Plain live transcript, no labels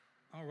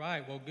All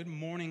right, well, good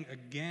morning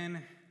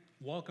again.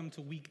 Welcome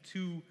to week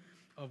 2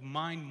 of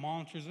Mind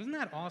Monsters. Isn't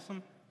that awesome?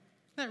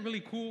 Isn't that really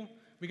cool?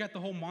 We got the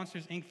whole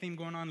Monsters, Inc. theme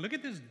going on. Look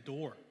at this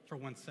door for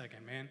 1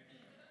 second, man.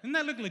 Doesn't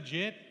that look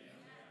legit?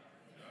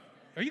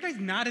 Are you guys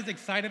not as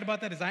excited about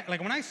that as I?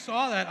 Like, when I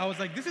saw that, I was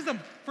like, this is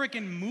a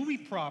freaking movie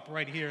prop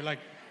right here. Like,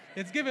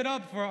 let's give it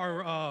up for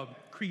our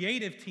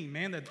creative team,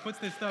 man, that puts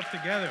this stuff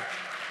together.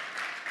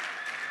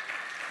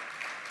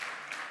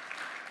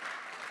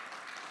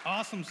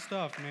 Awesome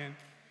stuff, man.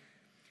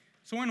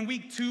 So we're in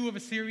week 2 of a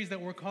series that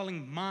we're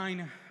calling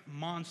Mind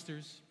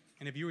Monsters.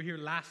 And if you were here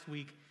last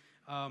week,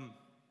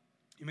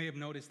 you may have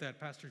noticed that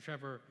Pastor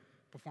Trevor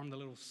performed a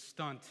little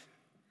stunt.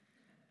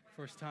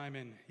 First time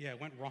in,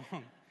 it went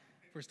wrong.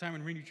 First time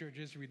in Renew Church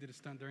history, we did a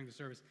stunt during the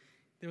service.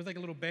 There was like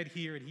a little bed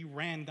here, and he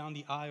ran down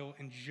the aisle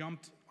and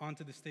jumped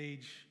onto the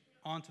stage,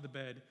 onto the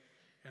bed,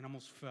 and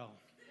almost fell.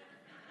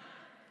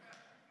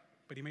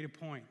 But he made a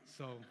point.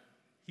 So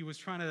he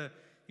was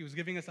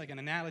giving us like an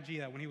analogy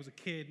that when he was a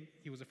kid,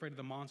 he was afraid of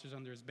the monsters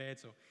under his bed,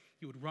 so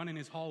he would run in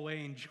his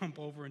hallway and jump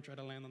over and try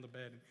to land on the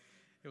bed.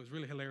 It was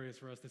really hilarious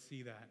for us to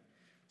see that.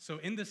 So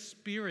in the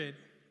spirit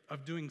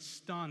of doing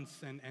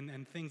stunts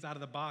and things out of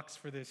the box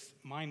for this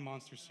Mind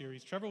Monster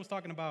series, Trevor was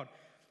talking about,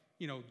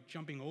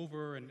 jumping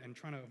over and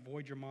trying to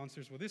avoid your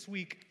monsters. Well, this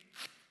week,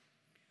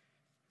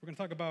 we're going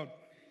to talk about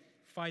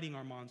fighting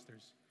our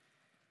monsters.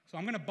 So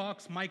I'm going to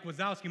box Mike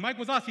Wazowski. Mike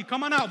Wazowski,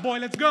 come on out, boy.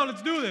 Let's go.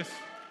 Let's do this.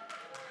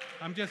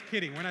 I'm just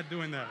kidding. We're not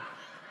doing that.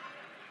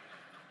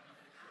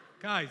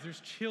 Guys, there's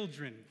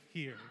children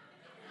here.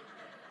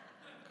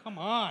 Come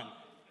on.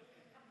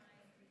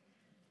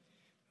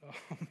 Oh,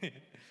 man.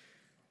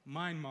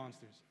 Mind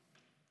monsters.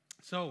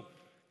 So,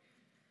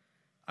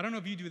 I don't know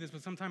if you do this,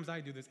 but sometimes I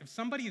do this. If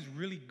somebody is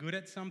really good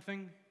at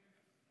something,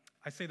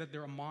 I say that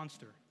they're a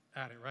monster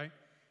at it, right?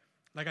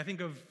 Like I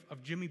think of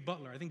Jimmy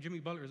Butler. I think Jimmy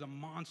Butler is a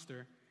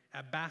monster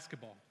at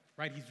basketball,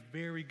 right? He's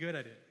very good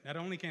at it. Not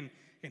only can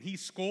he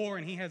score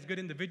and he has good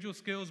individual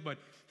skills, but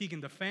he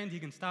can defend, he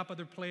can stop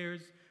other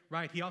players,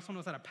 right? He also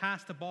knows how to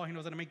pass the ball. He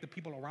knows how to make the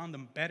people around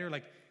him better.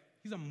 Like,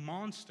 he's a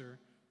monster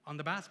on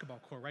the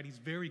basketball court, right? He's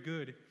very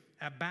good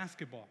at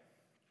basketball.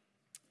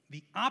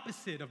 The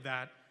opposite of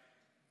that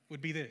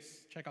would be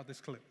this. Check out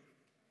this clip.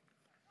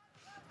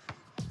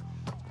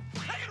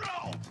 Take it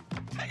roll!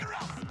 Take it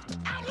roll!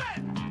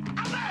 Outlet!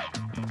 Outlet!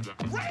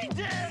 Rain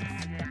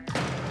dance!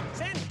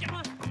 Sandy, come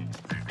on!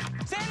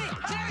 Sandy!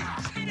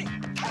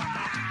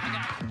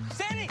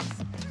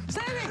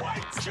 Sandy!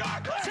 White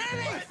chocolate!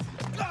 Sandy!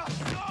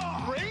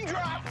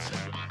 Raindrops!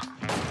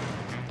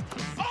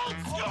 Old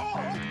school!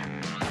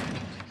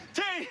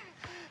 T,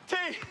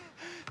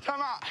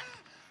 come on.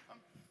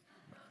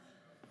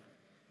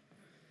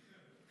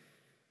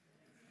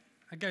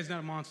 That guy's not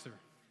a monster.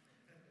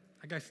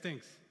 That guy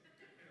stinks.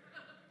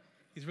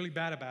 He's really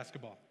bad at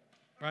basketball,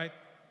 right?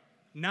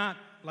 Not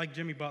like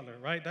Jimmy Butler,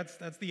 right?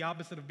 That's the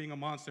opposite of being a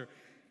monster.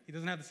 He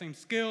doesn't have the same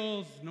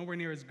skills, nowhere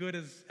near as good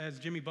as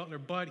Jimmy Butler.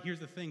 But here's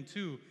the thing,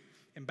 too.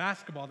 In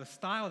basketball, the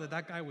style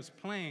that guy was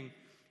playing,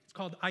 it's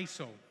called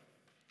ISO,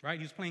 right?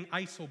 He was playing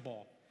ISO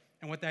ball.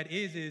 And what that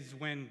is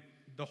when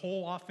the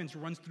whole offense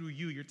runs through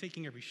you, you're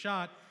taking every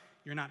shot,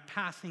 you're not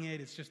passing it,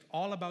 it's just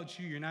all about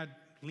you. You're not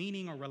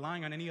leaning or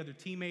relying on any other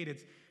teammate.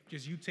 It's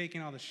just you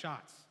taking all the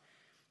shots.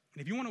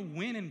 And if you want to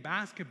win in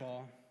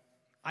basketball,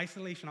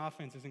 isolation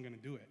offense isn't going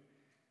to do it.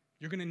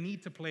 You're going to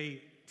need to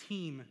play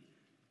team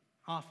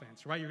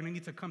offense, right? You're going to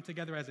need to come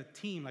together as a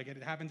team like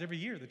it happens every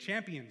year. The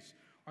champions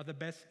are the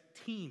best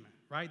team,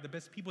 right? The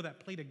best people that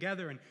play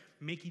together and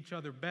make each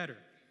other better.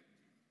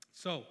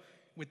 So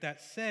with that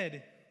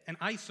said, an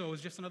ISO is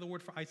just another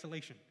word for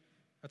isolation.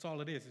 That's all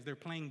it is they're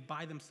playing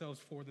by themselves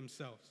for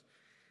themselves.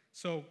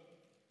 So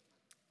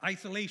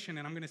isolation,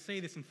 and I'm going to say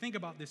this and think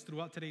about this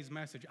throughout today's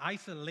message,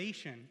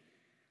 isolation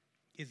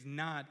is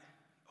not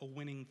a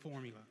winning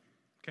formula,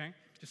 okay?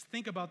 Just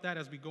think about that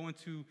as we go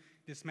into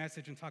this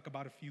message and talk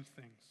about a few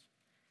things.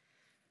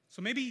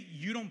 So maybe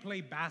you don't play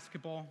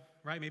basketball,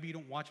 right? Maybe you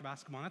don't watch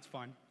basketball, that's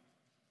fine.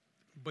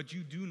 But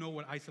you do know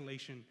what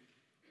isolation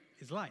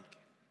is like.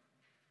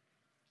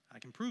 I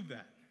can prove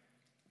that.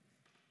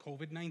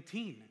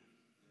 COVID-19,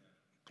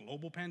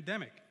 global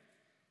pandemic.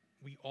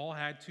 We all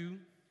had to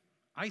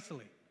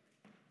isolate.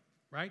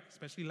 Right?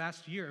 Especially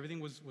last year, everything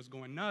was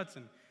going nuts,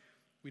 and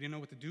we didn't know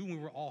what to do. We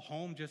were all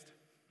home, just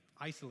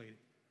isolated.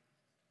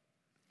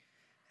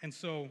 And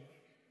so,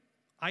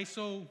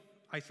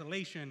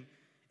 isolation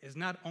is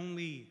not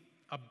only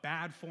a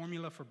bad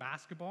formula for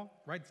basketball,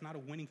 right? It's not a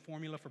winning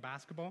formula for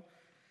basketball,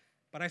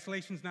 but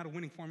isolation is not a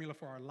winning formula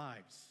for our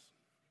lives.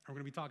 And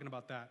we're going to be talking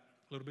about that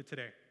a little bit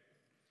today.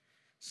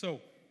 So,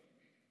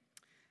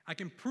 I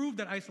can prove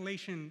that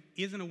isolation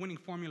isn't a winning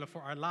formula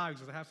for our lives,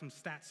 because I have some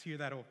stats here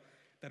that'll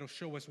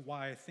show us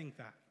why I think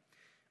that.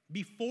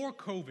 Before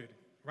COVID,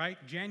 right,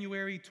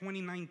 January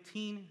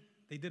 2019,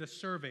 they did a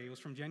survey. It was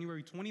from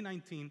January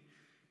 2019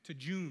 to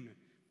June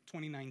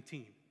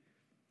 2019.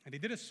 And they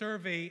did a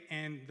survey,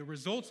 and the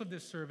results of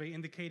this survey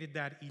indicated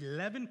that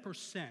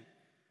 11%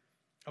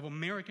 of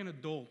American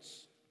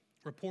adults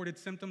reported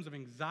symptoms of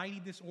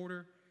anxiety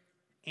disorder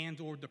and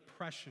or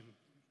depression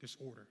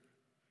disorder.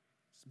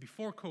 This is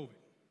before COVID,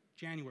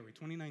 January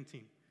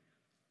 2019.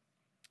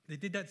 They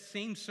did that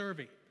same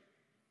survey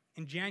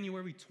in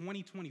January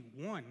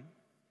 2021,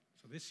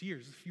 so this year,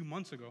 just a few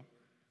months ago.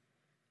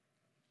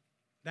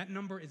 That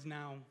number is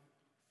now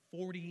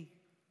 41%.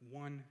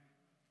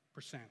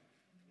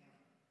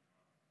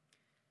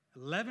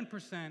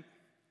 11%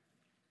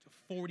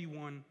 to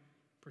 41%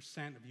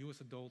 of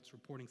U.S. adults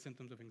reporting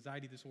symptoms of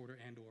anxiety disorder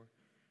and or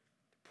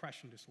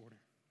depression disorder.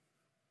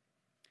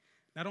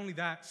 Not only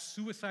that,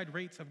 suicide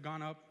rates have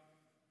gone up.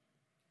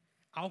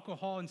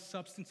 Alcohol and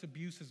substance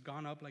abuse has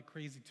gone up like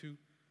crazy too.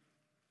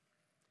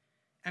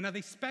 And now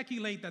they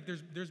speculate that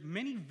there's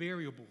many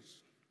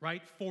variables,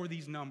 right, for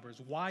these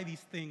numbers, why these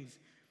things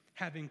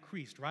have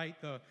increased, right?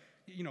 The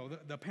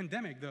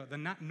pandemic, the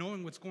not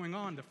knowing what's going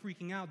on, the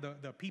freaking out,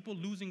 the people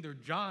losing their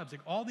jobs,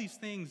 like all these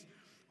things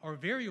are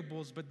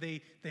variables, but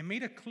they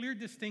made a clear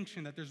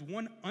distinction that there's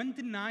one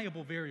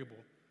undeniable variable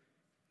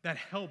that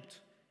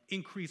helped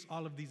increase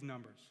all of these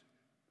numbers.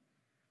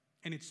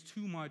 And it's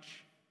too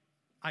much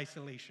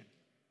isolation.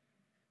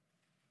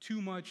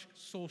 Too much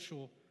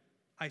social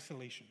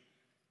isolation.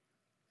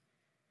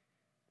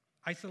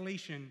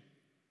 Isolation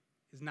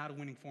is not a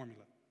winning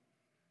formula.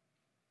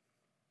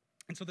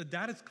 And so the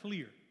data's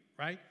clear,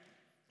 right?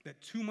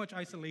 That too much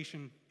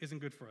isolation isn't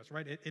good for us,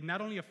 right? It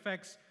not only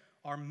affects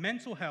our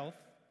mental health,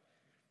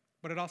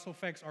 but it also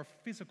affects our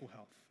physical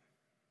health.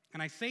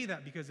 And I say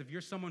that because if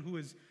you're someone who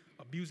is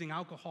abusing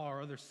alcohol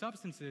or other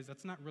substances,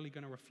 that's not really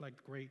going to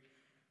reflect great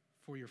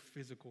for your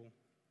physical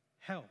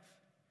health.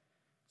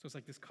 So it's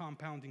like this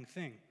compounding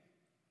thing.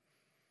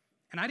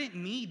 And I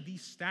didn't need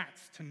these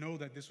stats to know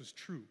that this was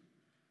true.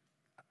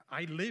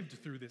 I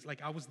lived through this,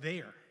 like I was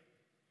there.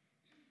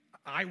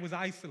 I was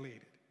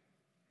isolated.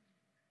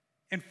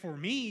 And for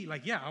me,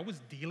 like, yeah, I was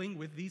dealing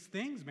with these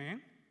things,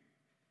 man.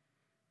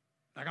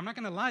 Like, I'm not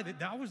gonna lie,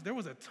 there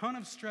was a ton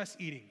of stress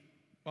eating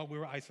while we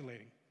were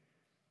isolating,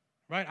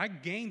 right? I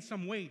gained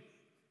some weight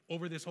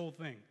over this whole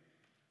thing.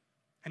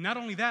 And not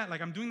only that,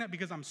 like I'm doing that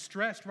because I'm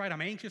stressed, right?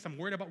 I'm anxious, I'm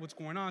worried about what's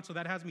going on, so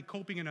that has me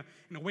coping in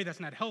a way that's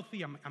not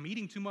healthy. I'm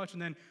eating too much,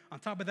 and then on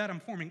top of that, I'm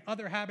forming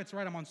other habits,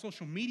 right? I'm on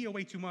social media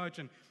way too much,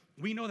 and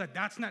we know that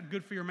that's not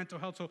good for your mental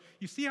health. So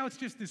you see how it's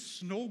just this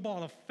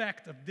snowball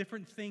effect of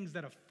different things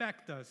that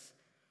affect us,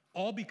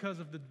 all because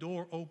of the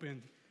door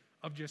opened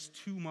of just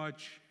too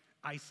much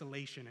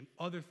isolation, and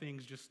other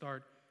things just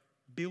start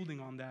building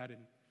on that and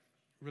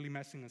really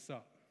messing us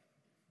up.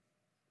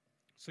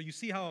 So you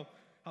see how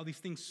these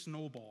things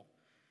snowball.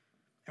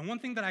 And one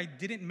thing that I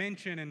didn't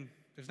mention, and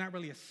there's not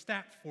really a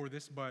stat for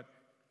this, but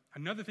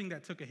another thing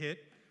that took a hit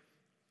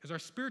is our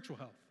spiritual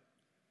health.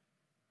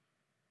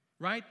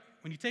 Right?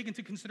 When you take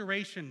into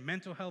consideration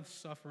mental health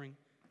suffering,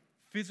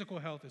 physical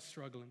health is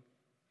struggling.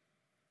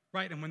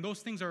 Right? And when those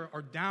things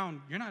are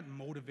down, you're not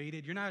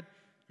motivated, you're not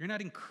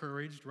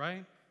encouraged,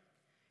 right?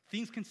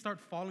 Things can start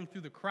falling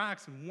through the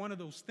cracks, and one of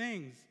those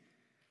things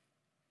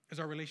is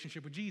our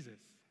relationship with Jesus.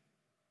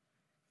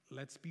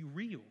 Let's be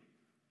real.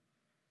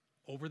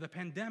 Over the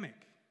pandemic,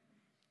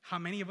 how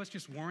many of us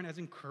just weren't as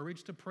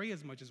encouraged to pray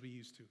as much as we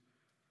used to,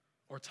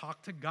 or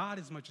talk to God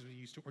as much as we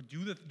used to, or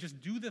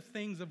just do the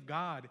things of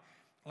God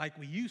like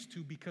we used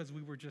to because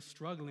we were just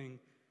struggling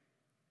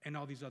in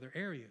all these other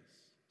areas?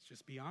 Let's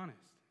just be honest.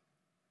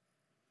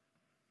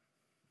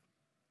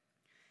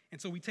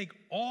 And so we take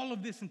all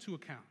of this into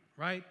account,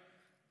 right?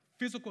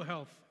 Physical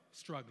health,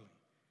 struggling.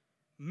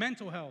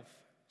 Mental health,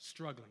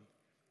 struggling.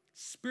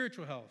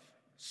 Spiritual health,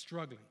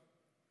 struggling.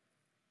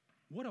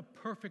 What a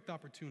perfect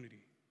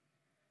opportunity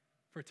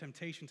for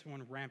temptation to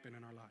run rampant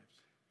in our lives.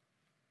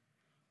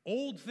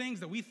 Old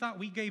things that we thought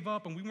we gave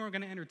up and we weren't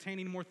going to entertain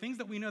anymore, things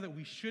that we know that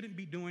we shouldn't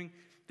be doing,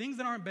 things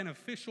that aren't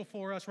beneficial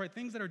for us, right?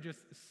 Things that are just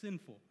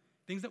sinful,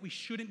 things that we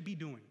shouldn't be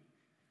doing.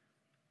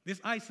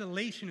 This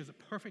isolation is a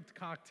perfect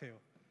cocktail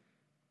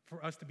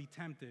for us to be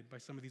tempted by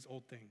some of these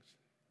old things.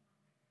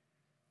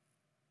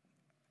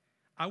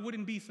 I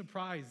wouldn't be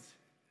surprised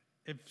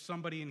if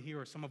somebody in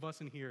here or some of us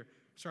in here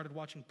started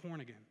watching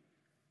porn again.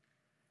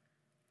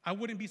 I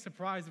wouldn't be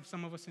surprised if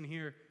some of us in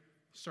here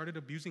started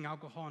abusing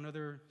alcohol and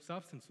other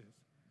substances.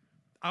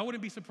 I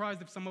wouldn't be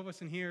surprised if some of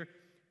us in here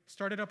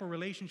started up a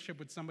relationship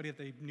with somebody that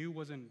they knew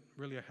wasn't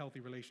really a healthy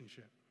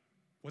relationship.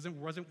 Wasn't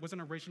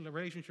a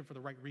relationship for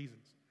the right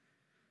reasons.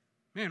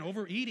 Man,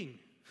 overeating.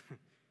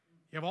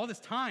 You have all this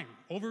time,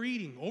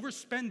 overeating,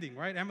 overspending,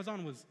 right?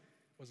 Amazon was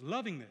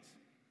loving this.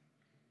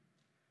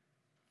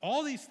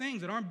 All these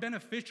things that aren't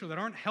beneficial, that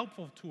aren't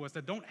helpful to us,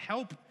 that don't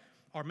help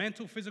our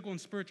mental, physical, and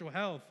spiritual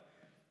health,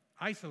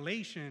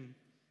 isolation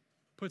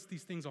puts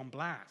these things on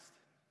blast.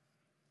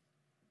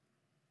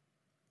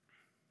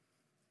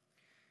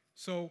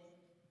 So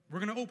we're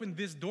going to open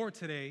this door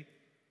today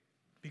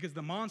because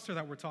the monster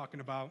that we're talking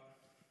about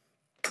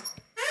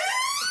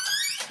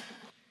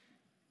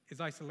is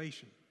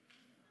isolation.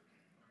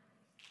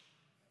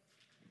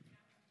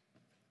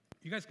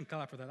 You guys can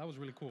clap for that. That was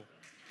really cool.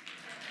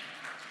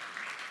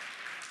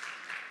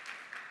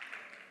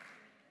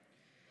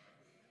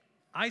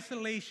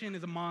 Isolation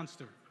is a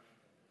monster.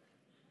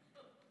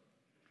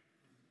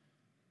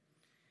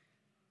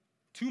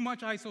 Too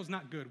much ISO is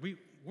not good.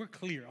 We're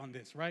clear on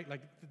this, right?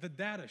 Like the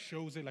data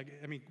shows it.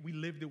 We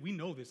lived it. We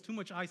know this. Too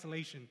much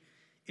isolation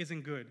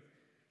isn't good.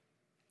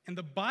 And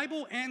the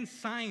Bible and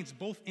science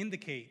both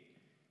indicate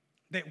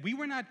that we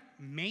were not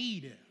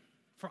made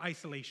for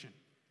isolation.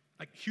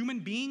 Like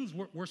human beings,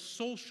 we're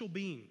social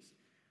beings.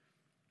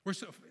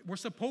 We're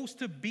supposed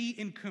to be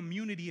in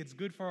community. It's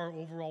good for our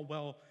overall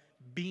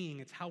well-being.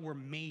 It's how we're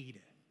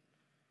made.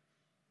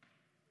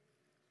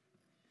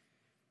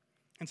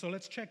 And so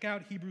let's check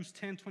out Hebrews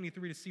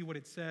 10:23 to see what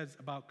it says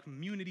about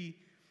community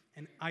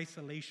and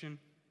isolation.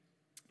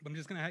 But I'm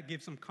just going to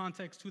give some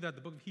context to that.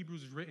 The book of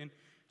Hebrews was written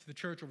to the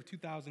church over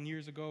 2,000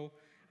 years ago.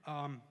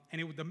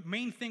 The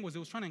main thing was it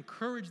was trying to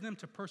encourage them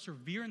to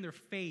persevere in their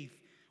faith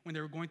when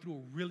they were going through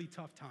a really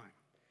tough time.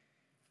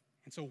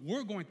 And so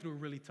we're going through a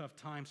really tough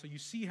time. So you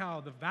see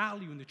how the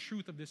value and the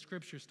truth of this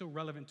scripture is still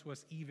relevant to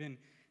us even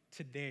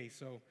today.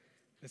 So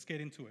let's get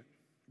into it.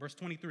 Verse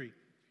 23.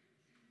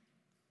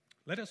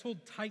 Let us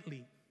hold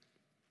tightly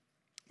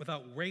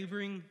without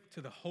wavering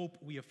to the hope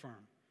we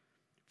affirm.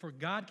 For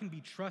God can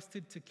be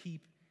trusted to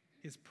keep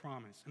his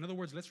promise. In other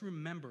words, let's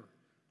remember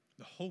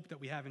the hope that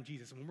we have in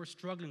Jesus. And when we're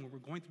struggling, when we're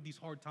going through these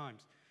hard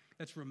times,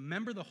 let's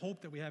remember the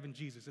hope that we have in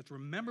Jesus. Let's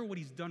remember what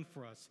he's done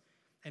for us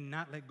and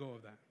not let go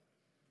of that.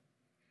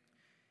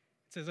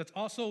 It says, let's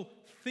also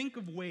think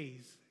of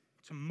ways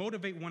to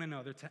motivate one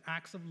another to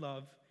acts of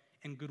love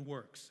and good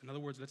works. In other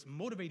words, let's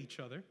motivate each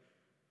other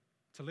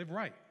to live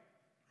right?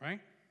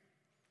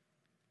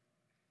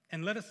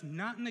 And let us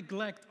not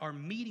neglect our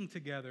meeting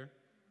together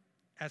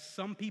as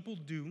some people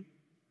do,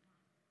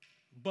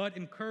 but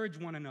encourage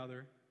one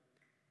another,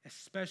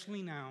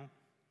 especially now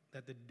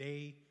that the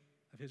day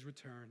of his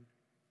return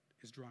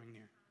is drawing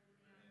near.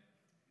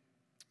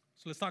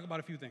 So let's talk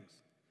about a few things.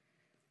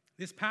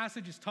 This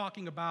passage is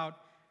talking about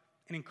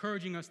and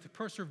encouraging us to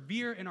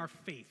persevere in our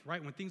faith,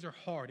 right? When things are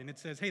hard. And it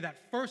says, hey,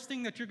 that first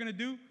thing that you're going to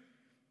do,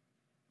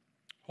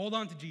 hold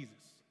on to Jesus,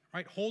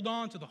 right? Hold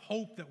on to the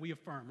hope that we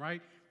affirm,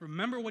 right?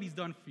 Remember what he's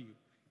done for you.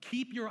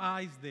 Keep your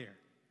eyes there.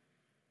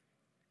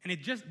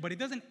 But it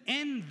doesn't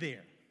end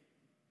there.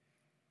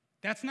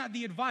 That's not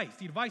the advice.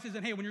 The advice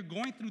isn't, hey, when you're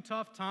going through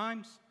tough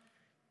times,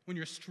 when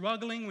you're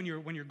struggling, when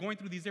you're going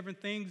through these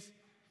different things,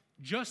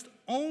 just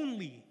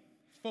only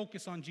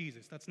focus on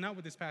Jesus. That's not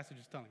what this passage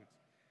is telling us.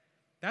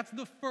 That's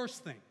the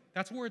first thing.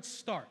 That's where it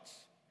starts.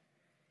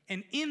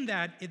 And in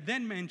that, it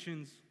then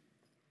mentions,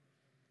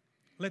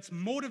 let's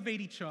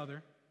motivate each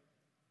other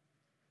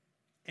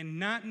and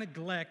not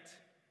neglect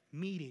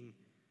meeting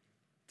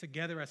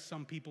together as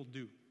some people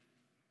do.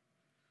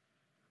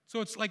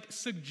 So it's like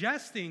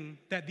suggesting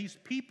that these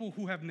people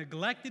who have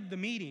neglected the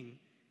meeting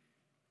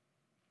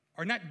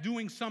are not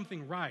doing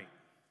something right.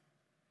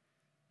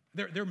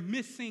 They're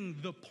missing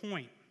the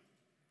point.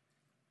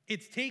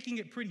 It's taking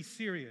it pretty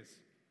serious.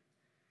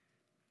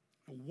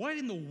 What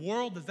in the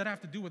world does that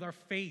have to do with our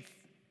faith,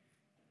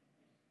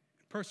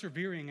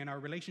 persevering in our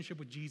relationship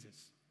with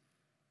Jesus?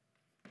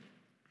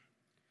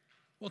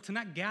 Well, to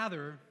not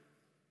gather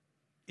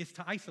is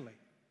to isolate.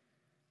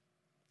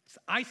 It's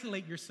to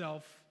isolate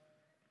yourself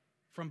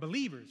from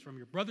believers, from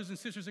your brothers and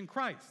sisters in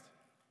Christ.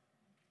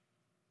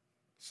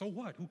 So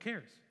what? Who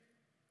cares?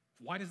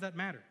 Why does that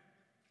matter?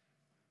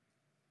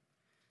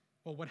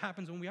 Well, what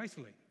happens when we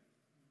isolate?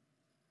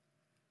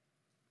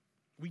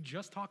 We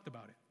just talked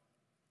about it.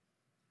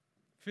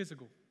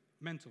 Physical,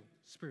 mental,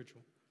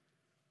 spiritual.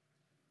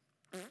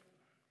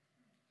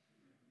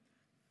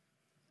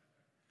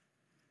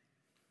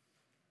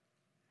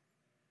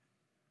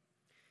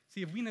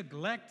 See, if we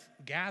neglect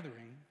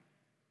gathering,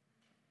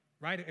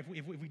 right, if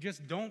we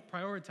just don't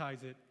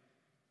prioritize it,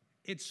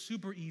 it's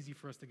super easy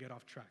for us to get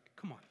off track.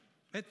 Come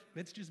on,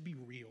 let's just be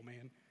real,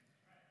 man.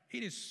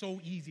 It is so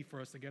easy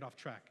for us to get off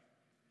track.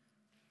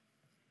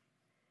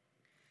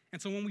 And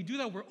so when we do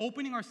that, we're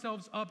opening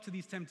ourselves up to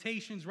these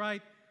temptations,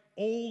 right?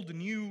 Old,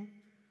 new.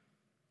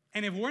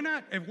 And if we're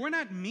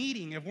not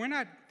meeting, if we're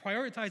not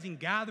prioritizing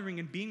gathering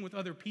and being with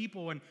other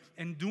people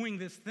and doing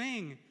this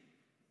thing,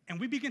 and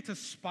we begin to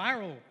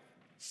spiral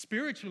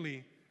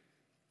spiritually,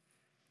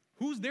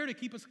 who's there to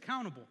keep us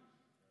accountable?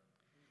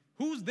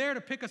 Who's there to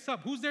pick us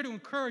up? Who's there to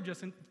encourage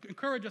us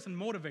and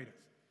motivate us?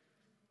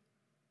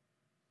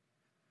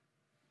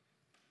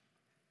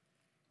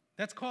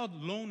 That's called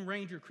Lone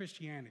Ranger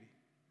Christianity.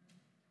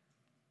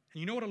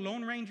 And you know what a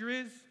Lone Ranger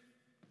is?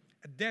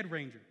 A dead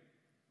ranger.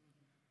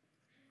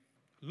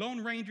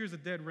 Lone Ranger is a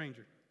dead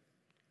ranger.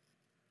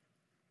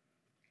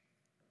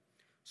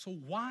 So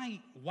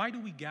why do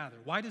we gather?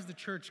 Why does the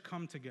church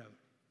come together?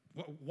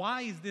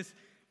 Why is this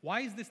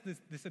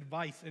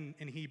advice in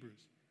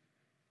Hebrews?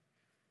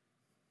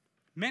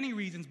 Many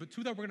reasons, but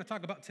two that we're going to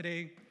talk about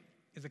today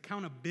is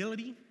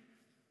accountability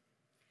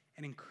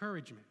and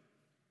encouragement.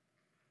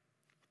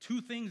 Two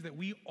things that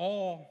we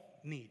all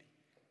need.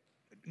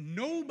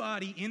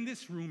 Nobody in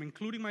this room,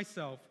 including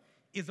myself,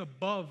 is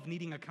above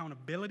needing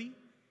accountability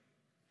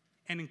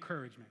and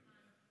encouragement.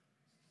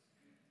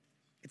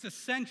 It's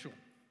essential.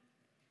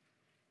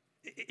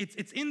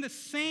 It's in the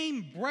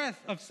same breath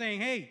of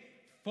saying, hey,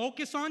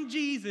 focus on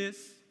Jesus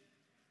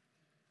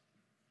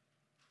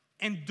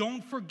And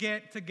don't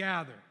forget to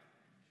gather.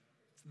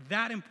 It's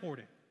that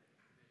important.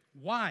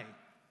 Why?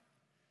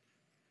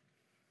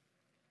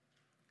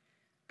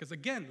 Because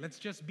again, let's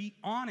just be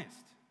honest.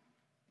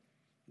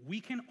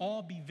 We can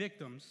all be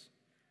victims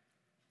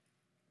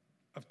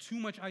of too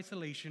much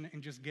isolation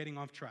and just getting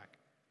off track.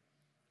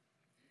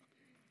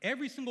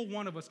 Every single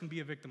one of us can be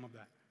a victim of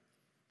that.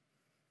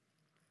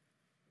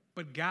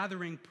 But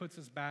gathering puts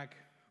us back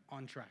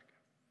on track.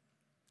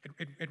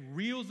 It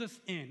reels us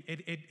in.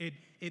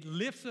 It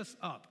lifts us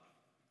up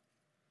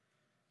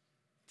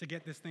to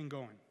get this thing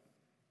going.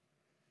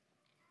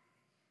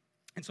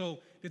 And so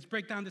let's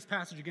break down this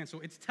passage again. So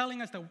it's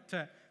telling us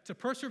that to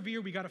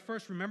persevere, we got to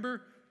first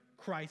remember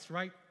Christ,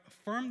 right?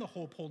 Affirm the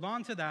hope. Hold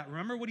on to that.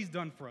 Remember what he's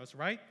done for us,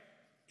 right?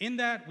 In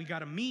that, we got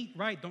to meet,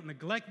 right? Don't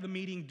neglect the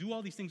meeting. Do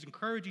all these things.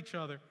 Encourage each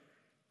other.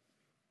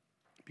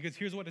 Because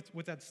here's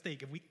what's at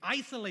stake. If we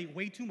isolate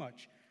way too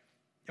much,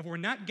 if we're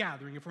not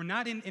gathering, if we're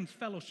not in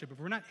fellowship, if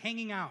we're not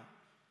hanging out,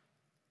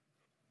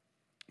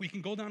 we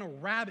can go down a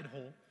rabbit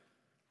hole,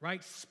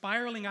 right?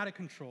 Spiraling out of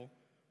control,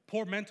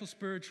 poor mental,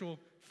 spiritual,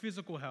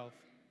 physical health.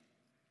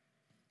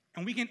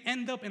 And we can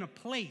end up in a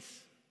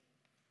place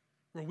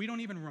where we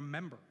don't even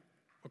remember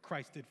what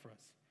Christ did for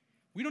us.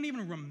 We don't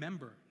even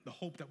remember the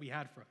hope that we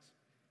had for us.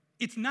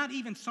 It's not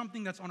even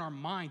something that's on our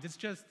minds. It's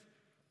just,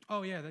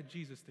 oh yeah, that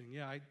Jesus thing.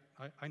 Yeah,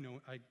 I know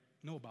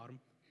about him.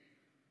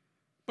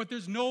 But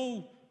there's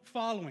no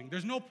following.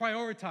 There's no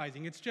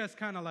prioritizing. It's just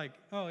kind of like,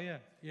 oh yeah,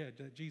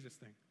 the Jesus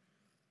thing.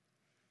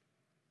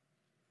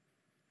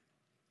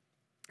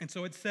 And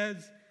so it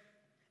says,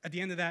 at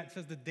the end of that, it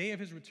says the day of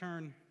his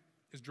return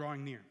is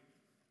drawing near.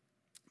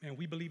 And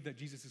we believe that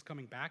Jesus is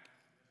coming back.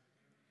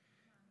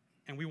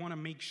 And we want to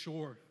make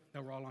sure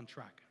that we're all on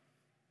track.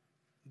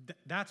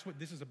 That's what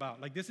this is about.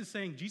 Like, this is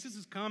saying Jesus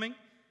is coming.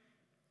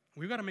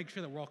 We've got to make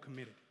sure that we're all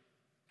committed,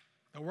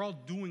 that we're all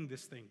doing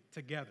this thing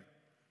together.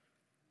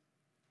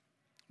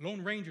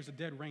 Lone Ranger's a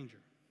dead ranger.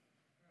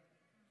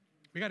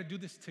 We got to do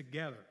this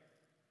together.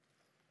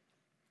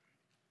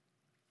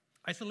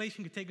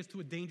 Isolation could take us to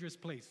a dangerous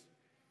place.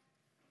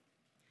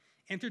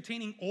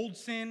 Entertaining old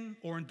sin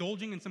or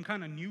indulging in some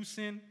kind of new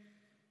sin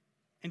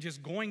and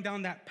just going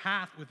down that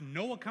path with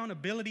no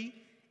accountability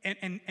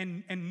and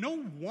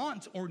no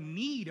want or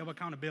need of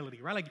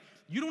accountability, right? Like,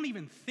 you don't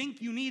even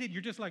think you need it.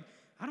 You're just like,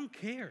 I don't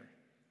care.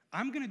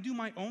 I'm going to do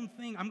my own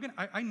thing.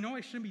 I know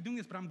I shouldn't be doing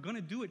this, but I'm going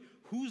to do it.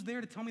 Who's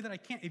there to tell me that I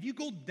can't? If you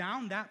go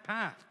down that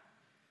path,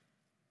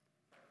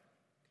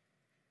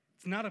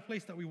 it's not a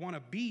place that we want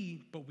to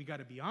be, but we got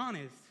to be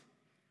honest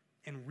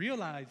and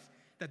realize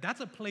that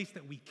that's a place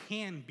that we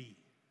can be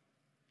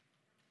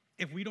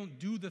if we don't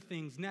do the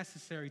things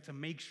necessary to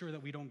make sure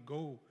that we don't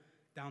go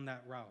down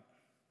that route.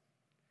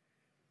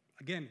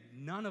 Again,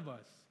 none of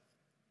us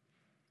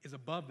is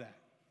above that.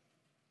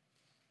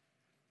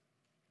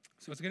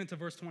 So let's get into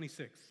verse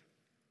 26. It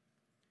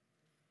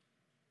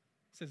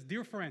says,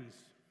 "Dear friends,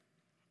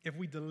 if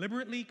we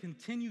deliberately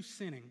continue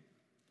sinning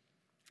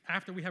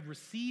after we have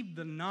received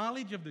the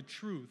knowledge of the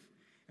truth,"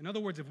 in other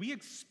words, if we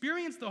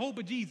experience the hope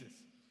of Jesus,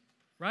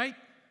 right?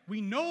 We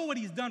know what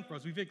he's done for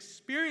us. We've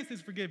experienced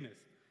his forgiveness.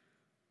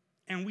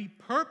 And we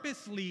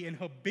purposely and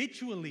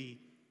habitually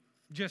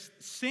just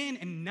sin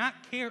and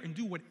not care and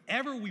do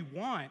whatever we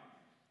want.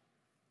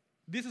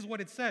 This is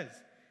what it says.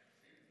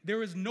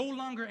 There is no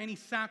longer any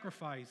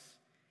sacrifice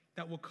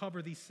that will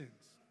cover these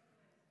sins.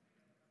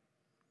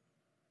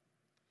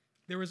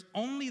 There is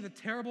only the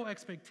terrible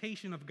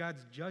expectation of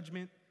God's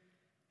judgment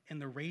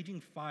and the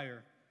raging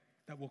fire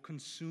that will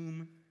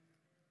consume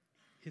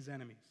his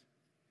enemies.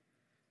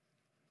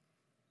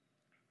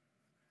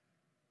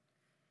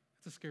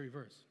 That's a scary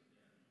verse.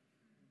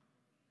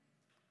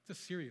 It's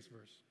a serious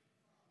verse.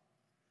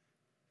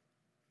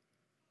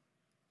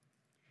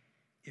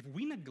 If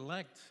we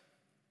neglect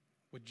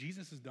what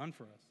Jesus has done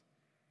for us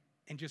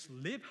and just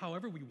live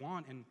however we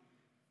want and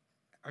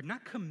are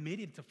not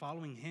committed to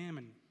following him,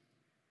 and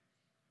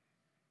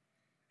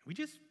we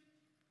just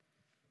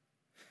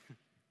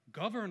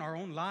govern our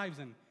own lives,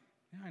 and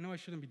yeah, I know I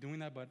shouldn't be doing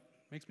that, but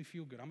it makes me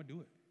feel good. I'm going to do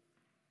it.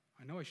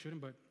 I know I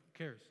shouldn't, but who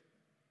cares?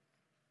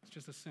 It's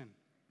just a sin.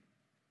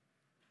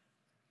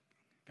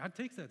 God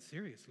takes that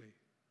seriously.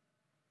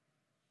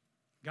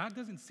 God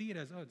doesn't see it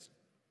as, oh,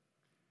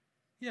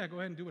 yeah, go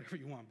ahead and do whatever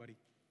you want, buddy.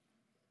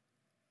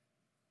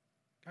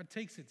 God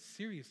takes it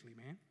seriously,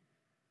 man.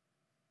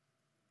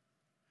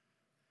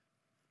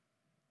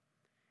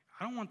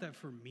 I don't want that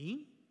for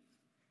me,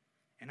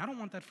 and I don't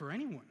want that for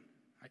anyone.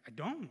 I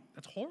don't.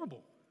 That's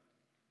horrible.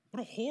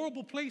 What a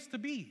horrible place to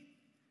be.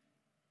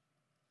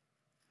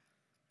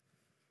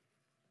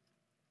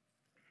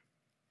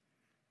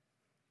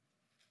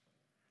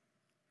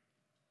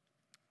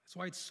 That's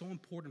why it's so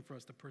important for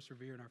us to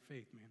persevere in our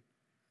faith, man.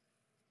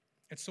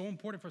 It's so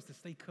important for us to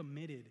stay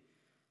committed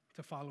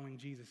to following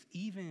Jesus,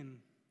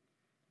 even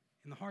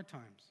in the hard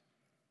times.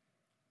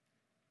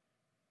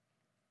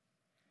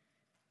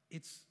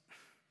 It's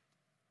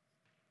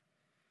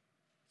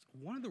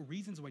one of the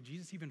reasons why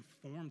Jesus even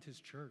formed his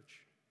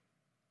church.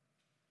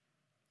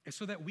 Is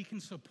so that we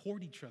can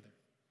support each other.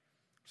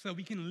 so that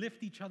we can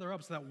lift each other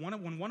up, so that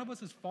when one of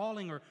us is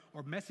falling or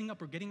messing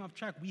up or getting off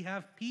track, we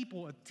have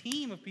people, a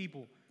team of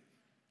people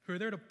who are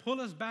there to pull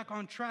us back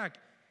on track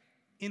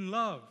in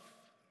love.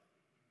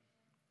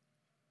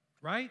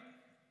 Right?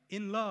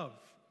 In love.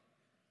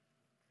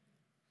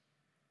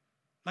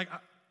 Like,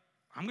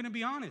 I'm going to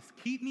be honest.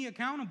 Keep me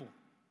accountable.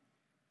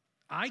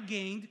 I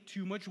gained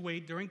too much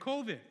weight during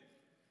COVID.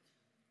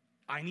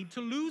 I need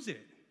to lose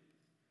it.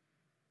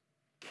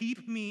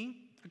 Keep me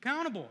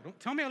accountable. Don't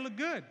tell me I look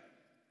good.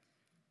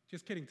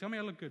 Just kidding. Tell me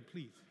I look good,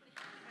 please.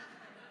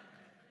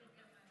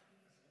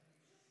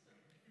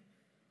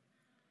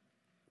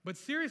 But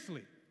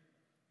seriously,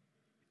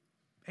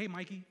 hey,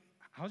 Mikey,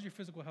 how's your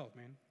physical health,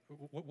 man?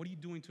 What are you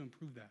doing to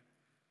improve that?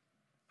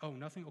 Oh,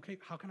 nothing? Okay,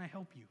 how can I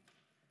help you?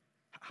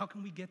 How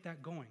can we get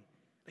that going?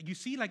 Like, you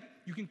see, like,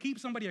 you can keep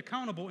somebody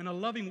accountable in a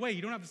loving way.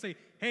 You don't have to say,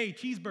 hey,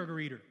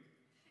 cheeseburger eater,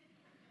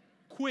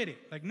 quit it.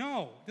 Like,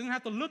 no, it doesn't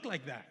have to look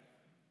like that.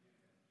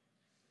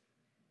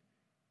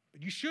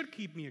 But you should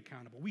keep me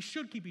accountable. We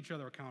should keep each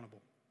other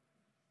accountable,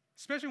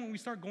 especially when we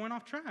start going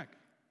off track.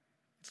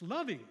 It's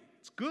loving.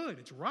 It's good.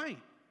 It's right.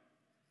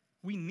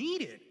 We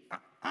need it.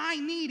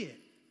 I need it.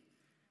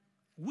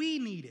 We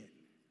need it.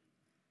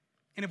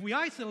 And if we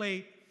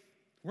isolate,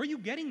 where are you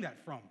getting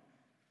that from?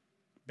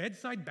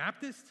 Bedside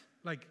Baptist?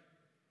 Like,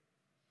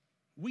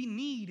 we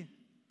need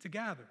to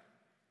gather.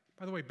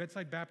 By the way,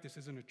 Bedside Baptist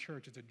isn't a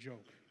church, it's a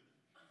joke.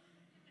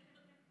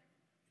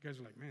 You guys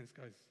are like, man, this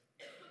guy's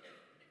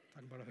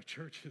talking about other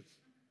churches.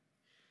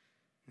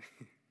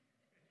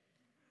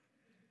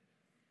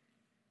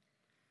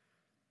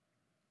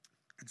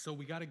 And so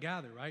we got to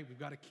gather, right? We've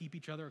got to keep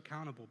each other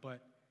accountable.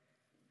 But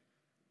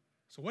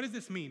so what does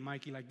this mean,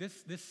 Mikey? Like,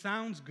 this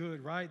sounds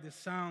good, right? This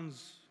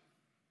sounds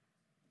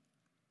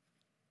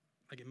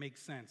like it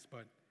makes sense,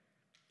 but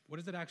what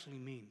does it actually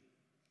mean?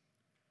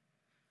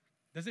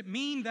 Does it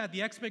mean that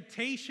the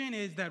expectation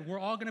is that we're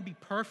all going to be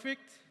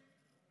perfect?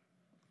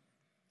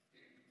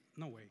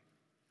 No way.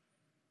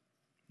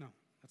 No,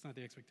 that's not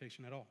the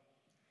expectation at all.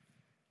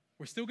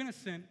 We're still going to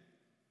sin.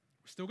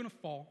 We're still going to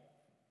fall.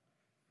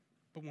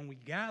 But when we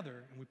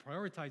gather and we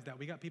prioritize that,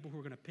 we got people who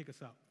are going to pick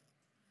us up.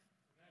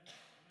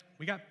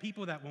 We got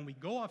people that when we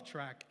go off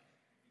track,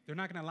 they're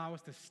not going to allow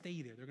us to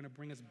stay there. They're going to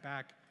bring us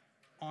back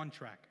on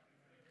track.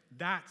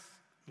 That's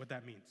what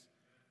that means.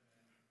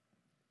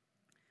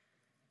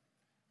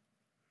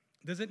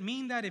 Does it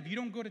mean that if you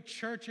don't go to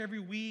church every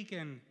week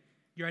and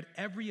you're at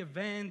every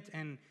event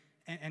and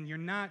you're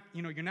not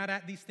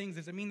at these things,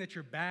 does it mean that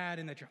you're bad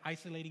and that you're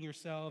isolating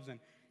yourselves and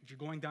that you're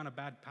going down a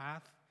bad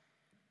path?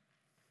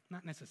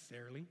 Not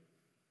necessarily.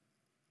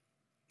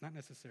 Not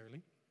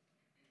necessarily.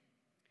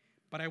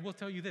 But I will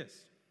tell you this.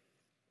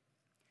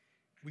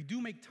 We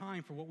do make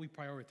time for what we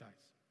prioritize,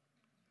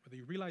 whether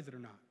you realize it or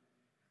not.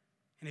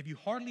 And if you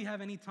hardly have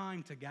any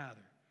time to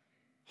gather,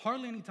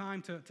 hardly any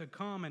time to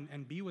come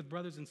and be with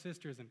brothers and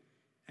sisters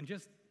and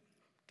just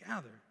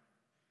gather,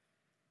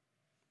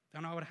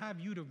 then I would have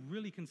you to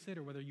really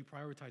consider whether you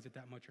prioritize it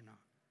that much or not.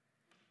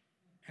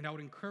 And I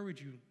would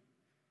encourage you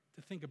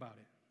to think about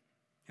it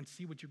and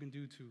see what you can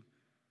do to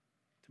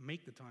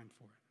make the time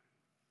for it.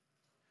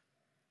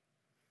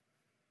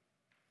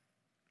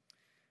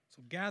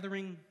 So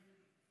gathering,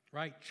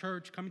 right,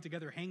 church, coming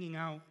together, hanging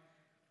out,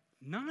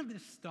 none of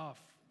this stuff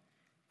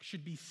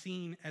should be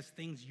seen as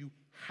things you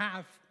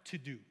have to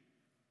do.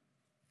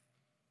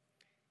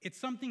 It's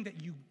something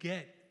that you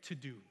get to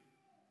do.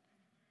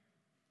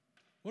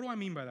 What do I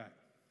mean by that?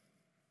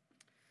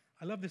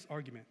 I love this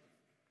argument.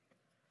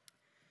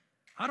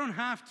 I don't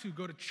have to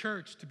go to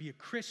church to be a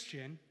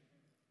Christian.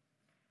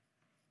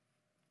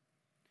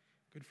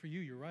 Good for you,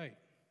 you're right.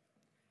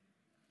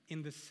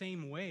 In the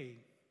same way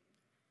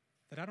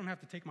that I don't have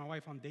to take my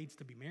wife on dates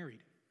to be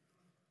married.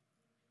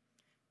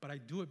 But I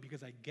do it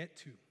because I get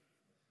to.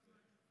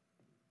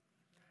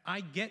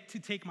 I get to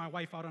take my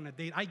wife out on a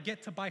date. I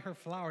get to buy her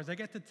flowers. I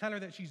get to tell her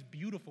that she's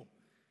beautiful.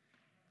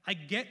 I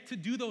get to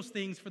do those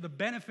things for the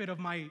benefit of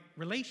my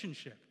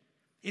relationship.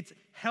 It's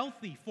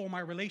healthy for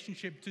my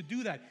relationship to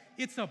do that.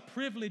 It's a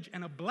privilege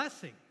and a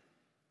blessing.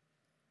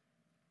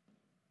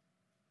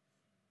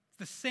 It's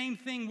the same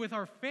thing with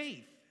our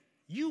faith.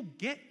 You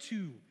get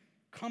to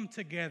come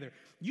together.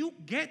 You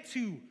get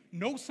to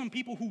know some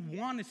people who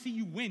want to see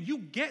you win. You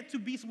get to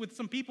be with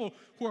some people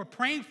who are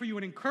praying for you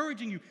and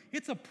encouraging you.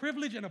 It's a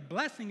privilege and a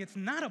blessing. It's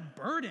not a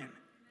burden.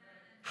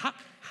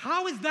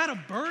 How is that a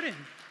burden?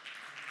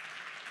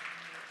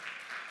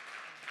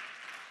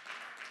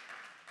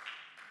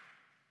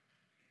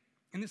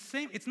 And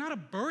it's not a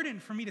burden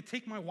for me to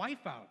take my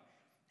wife out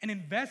and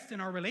invest in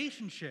our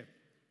relationship.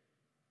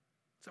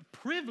 It's a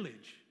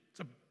privilege.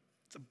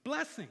 It's a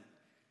blessing.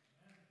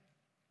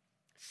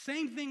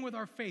 Same thing with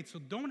our faith, so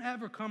don't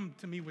ever come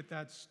to me with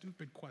that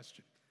stupid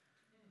question.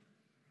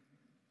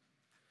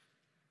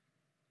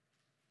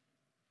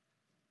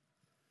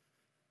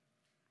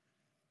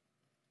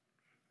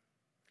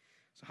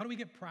 So how do we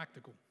get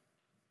practical?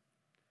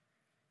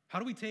 How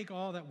do we take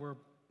all that we're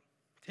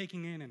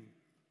taking in and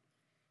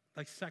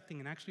dissecting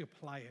and actually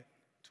apply it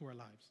to our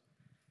lives?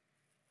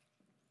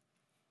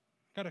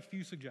 Got a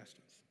few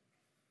suggestions.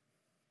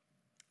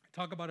 I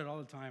talk about it all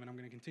the time, and I'm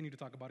going to continue to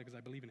talk about it because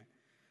I believe in it.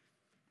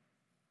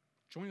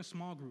 Join a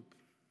small group.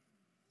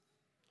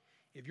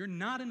 If you're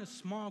not in a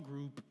small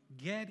group,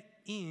 get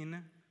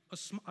in a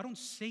small. I don't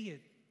say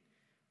it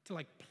to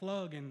like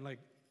plug and like,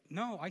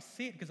 no, I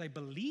say it because I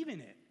believe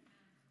in it.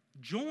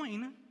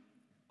 Join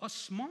a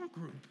small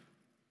group.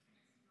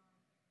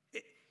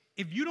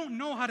 If you don't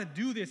know how to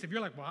do this, if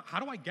you're like, well, how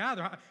do I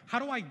gather? How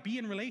do I be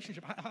in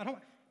relationship? How do I?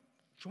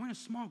 Join a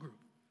small group.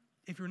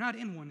 If you're not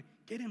in one,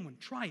 get in one.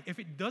 Try it. If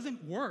it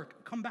doesn't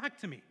work, come back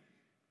to me,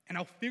 and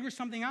I'll figure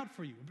something out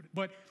for you.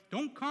 But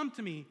don't come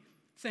to me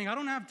saying, I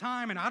don't have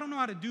time, and I don't know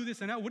how to do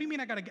this and that. What do you mean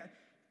I got to get?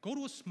 Go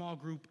to a small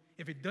group.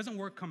 If it doesn't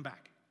work, come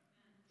back.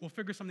 We'll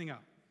figure something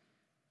out.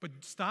 But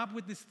stop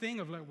with this thing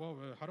of like, well,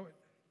 how do I?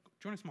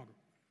 Join a small group.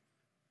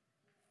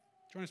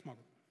 Join a small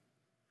group.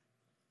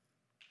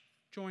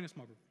 Join a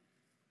small group.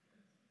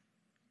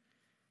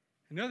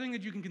 Another thing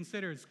that you can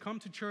consider is come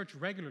to church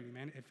regularly,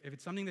 man. If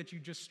it's something that you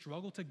just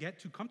struggle to get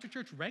to, come to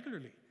church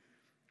regularly.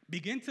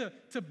 Begin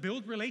to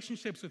build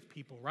relationships with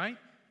people, right?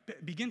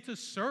 Begin to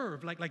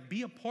serve, like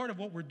be a part of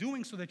what we're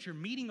doing so that you're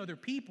meeting other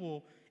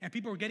people and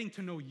people are getting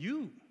to know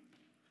you.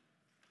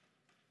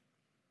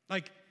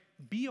 Like,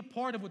 be a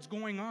part of what's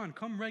going on.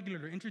 Come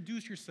regularly.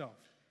 Introduce yourself.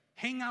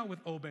 Hang out with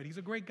Obed. He's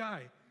a great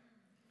guy.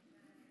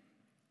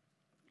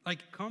 Like,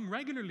 come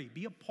regularly.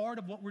 Be a part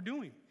of what we're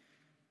doing.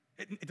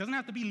 It doesn't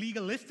have to be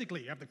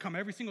legalistically. You have to come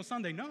every single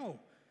Sunday. No.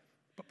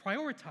 But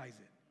prioritize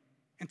it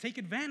and take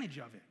advantage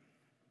of it.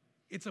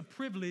 It's a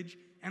privilege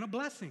and a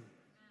blessing.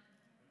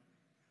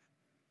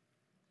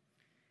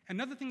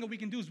 Another thing that we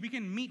can do is we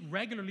can meet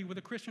regularly with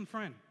a Christian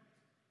friend,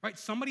 right?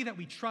 Somebody that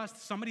we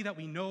trust, somebody that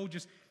we know.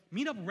 Just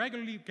meet up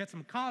regularly, get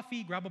some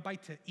coffee, grab a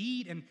bite to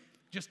eat, and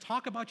just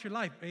talk about your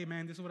life. Hey,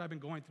 man, this is what I've been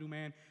going through,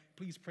 man.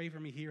 Please pray for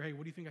me here. Hey,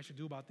 what do you think I should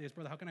do about this?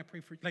 Brother, how can I pray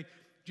for you? Like,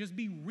 just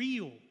be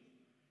real.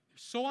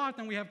 So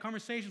often we have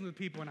conversations with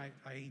people, and I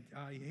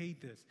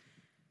hate this.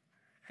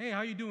 Hey,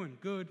 how you doing?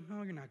 Good.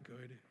 No, you're not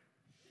good.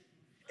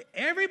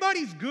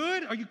 Everybody's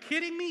good? Are you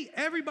kidding me?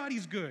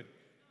 Everybody's good.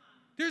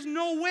 There's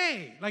no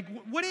way. Like,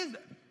 what is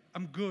that?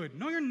 I'm good.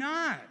 No, you're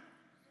not.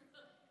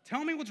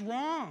 Tell me what's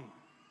wrong.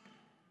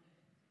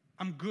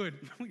 I'm good.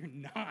 No, you're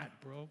not,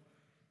 bro.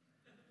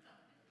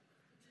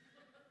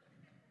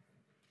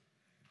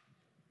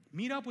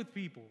 Meet up with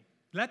people.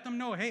 Let them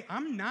know, hey,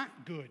 I'm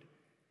not good.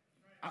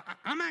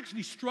 I'm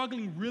actually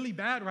struggling really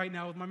bad right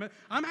now with my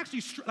I'm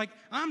actually,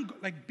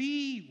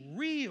 be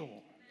real.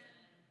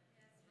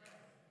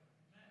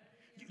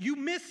 You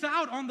miss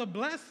out on the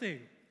blessing.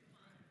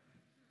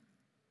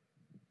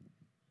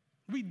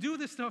 We do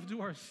this stuff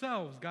to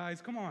ourselves,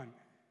 guys. Come on.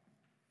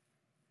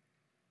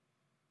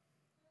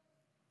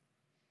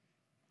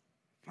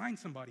 Find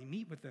somebody.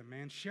 Meet with them,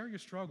 man. Share your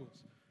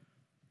struggles.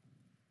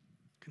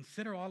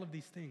 Consider all of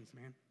these things,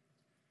 man.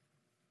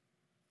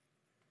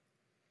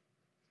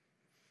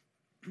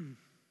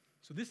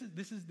 So this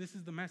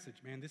is the message,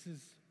 man. This is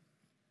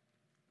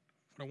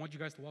what I want you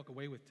guys to walk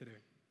away with today.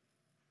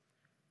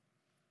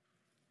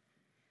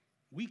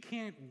 We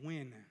can't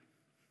win.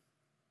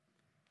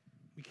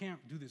 We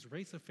can't do this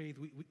race of faith.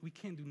 We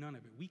can't do none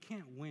of it. We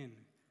can't win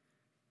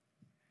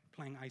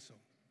playing ISO.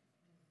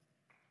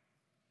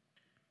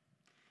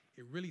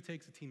 It really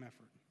takes a team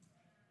effort.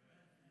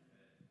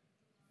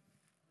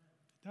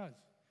 It does.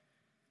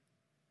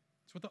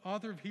 It's what the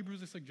author of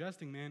Hebrews is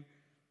suggesting, man.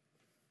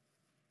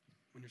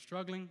 When you're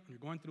struggling, when you're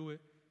going through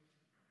it,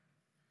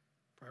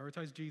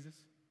 prioritize Jesus,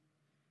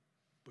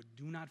 but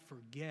do not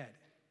forget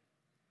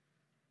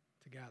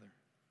to gather,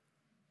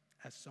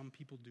 as some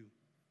people do.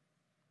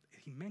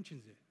 He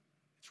mentions it.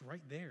 It's right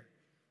there.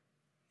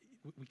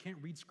 We can't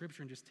read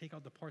Scripture and just take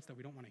out the parts that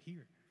we don't want to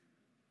hear.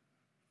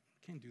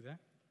 Can't do that.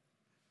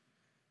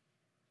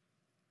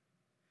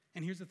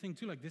 And here's the thing,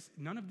 too, like this,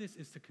 none of this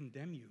is to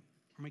condemn you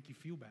or make you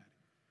feel bad,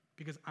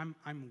 because I'm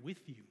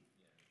with you.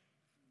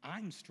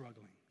 I'm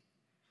struggling.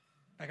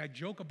 Like, I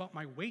joke about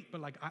my weight,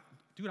 but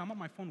I'm on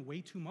my phone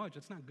way too much.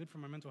 It's not good for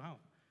my mental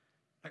health.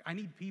 Like, I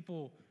need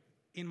people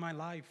in my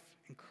life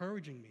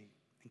encouraging me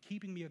and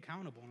keeping me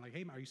accountable. And like,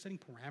 hey, man, are you setting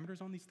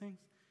parameters on these things?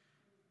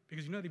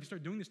 Because you know that if you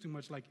start doing this too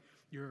much, like,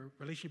 your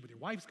relationship with your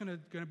wife's gonna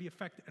be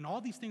affected, and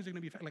all these things are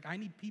gonna be affected. Like, I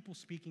need people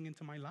speaking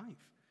into my life.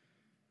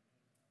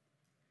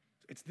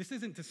 This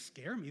isn't to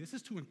scare me. This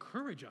is to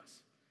encourage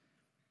us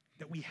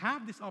that we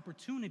have this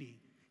opportunity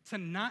to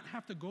not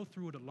have to go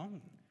through it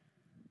alone.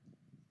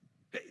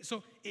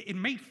 So it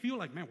may feel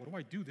like, man, what do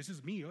I do? This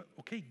is me.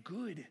 Okay,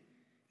 good.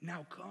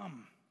 Now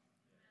come.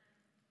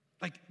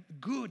 Like,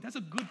 good. That's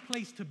a good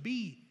place to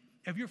be.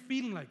 If you're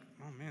feeling like,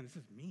 oh, man, this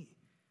is me.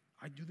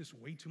 I do this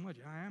way too much.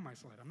 I am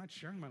isolated. I'm not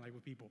sharing my life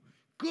with people.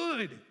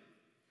 Good.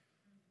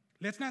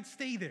 Let's not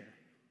stay there.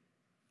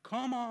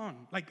 Come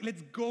on. Like,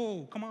 let's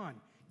go. Come on.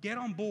 Get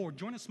on board.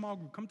 Join a small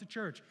group. Come to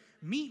church.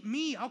 Meet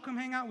me. I'll come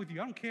hang out with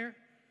you. I don't care.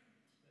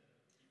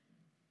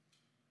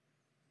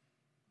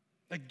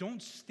 Like,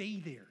 don't stay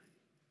there.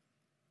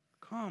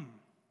 Come.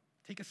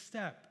 Take a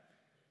step.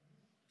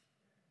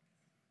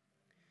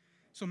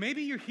 So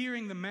maybe you're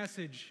hearing the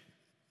message,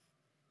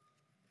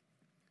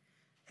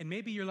 and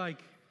maybe you're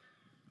like,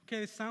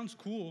 okay, it sounds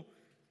cool,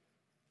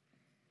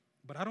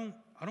 but I don't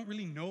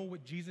really know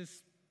what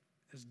Jesus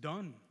has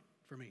done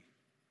for me.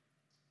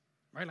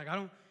 Right? Like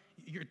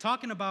you're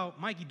talking about,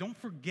 Mikey, don't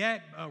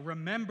forget,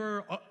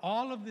 remember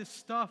all of this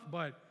stuff,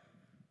 but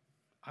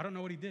I don't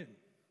know what he did.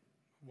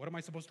 What am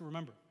I supposed to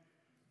remember?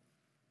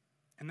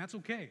 And that's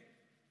okay.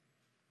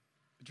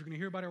 But you're going to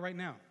hear about it right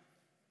now.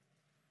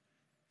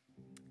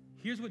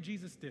 Here's what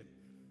Jesus did.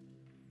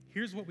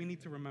 Here's what we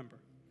need to remember.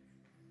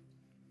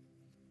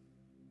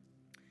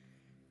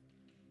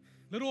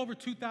 A little over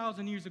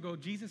 2,000 years ago,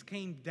 Jesus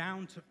came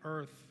down to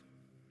earth.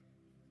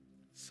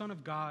 Son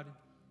of God,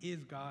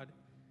 is God.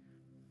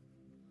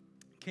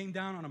 Came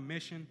down on a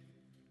mission.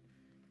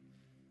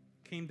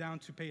 Came down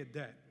to pay a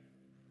debt.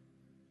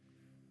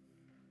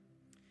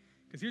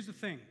 Because here's the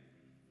thing.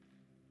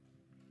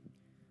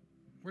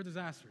 We're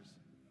disasters.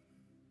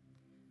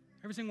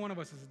 Every single one of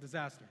us is a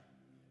disaster.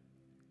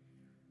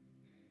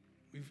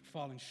 We've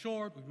fallen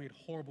short. We've made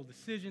horrible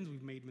decisions.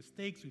 We've made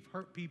mistakes. We've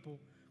hurt people.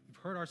 We've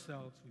hurt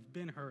ourselves. We've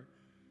been hurt.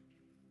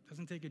 It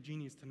doesn't take a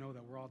genius to know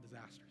that we're all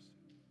disasters.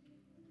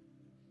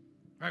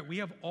 Right? We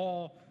have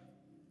all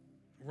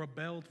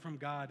rebelled from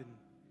God and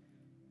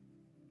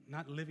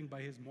not living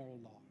by his moral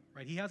law.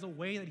 Right? He has a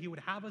way that he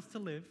would have us to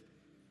live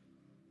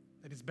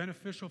that is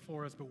beneficial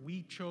for us, but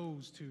we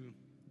chose to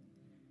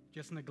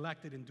just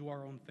neglect it and do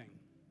our own thing.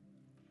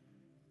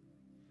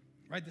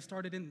 Right? This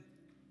started in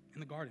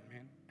the garden,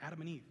 man.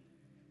 Adam and Eve.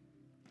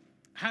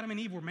 Adam and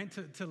Eve were meant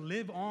to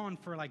live on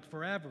for like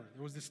forever.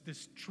 There was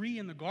this tree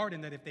in the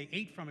garden that if they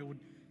ate from it would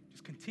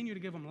just continue to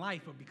give them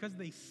life, but because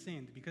they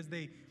sinned, because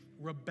they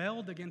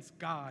rebelled against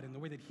God and the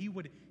way that he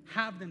would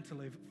have them to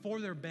live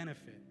for their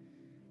benefit,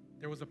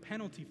 there was a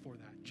penalty for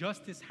that.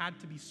 Justice had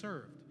to be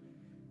served.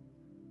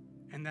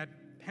 And that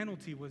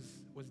penalty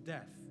was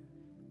death.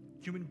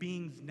 Human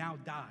beings now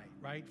die,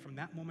 right? From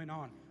that moment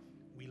on,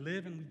 we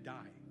live and we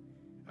die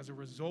as a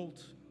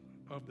result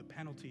of the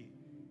penalty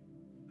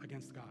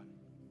against God.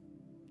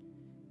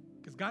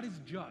 Because God is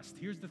just.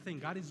 Here's the thing.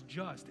 God is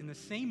just in the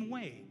same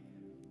way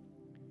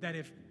that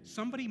if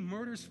somebody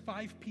murders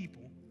 5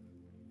 people,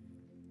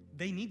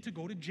 they need to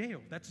go to jail.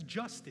 That's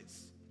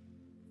justice.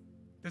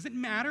 Does it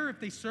matter if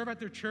they serve at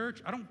their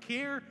church? I don't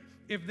care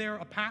if they're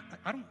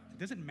it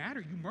doesn't matter.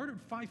 You murdered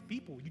 5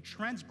 people. You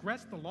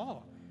transgressed the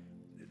law.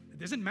 It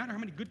doesn't matter how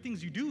many good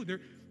things you do.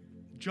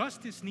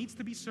 Justice needs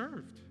to be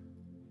served.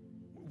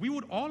 We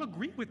would all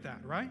agree with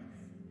that, right?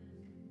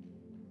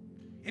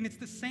 And it's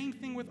the same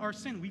thing with our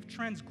sin. We've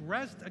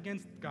transgressed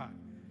against God.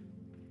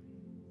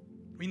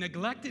 We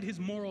neglected his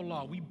moral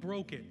law. We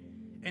broke it.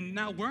 And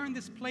now we're in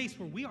this place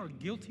where we are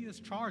guilty as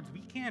charged.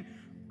 We can't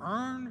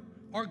earn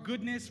our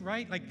goodness,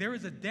 right? Like there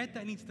is a debt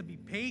that needs to be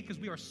paid because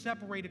we are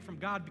separated from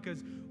God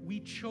because we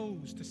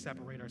chose to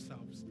separate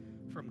ourselves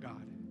from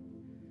God.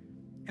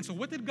 And so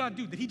what did God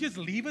do? Did he just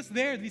leave us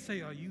there? Did he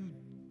say, oh, you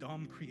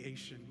dumb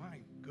creation, my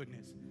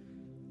goodness.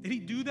 Did he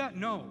do that?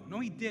 No,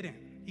 he didn't.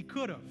 He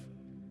could have.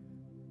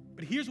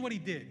 But here's what he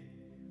did.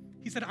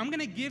 He said, I'm going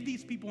to give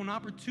these people an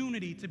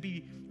opportunity to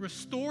be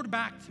restored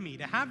back to me,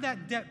 to have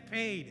that debt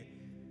paid.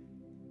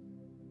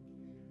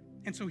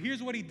 And so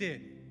here's what he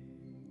did.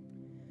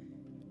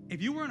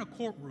 If you were in a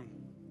courtroom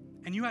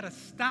and you had a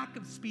stack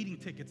of speeding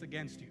tickets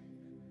against you,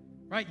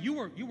 right? You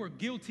were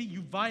guilty,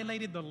 you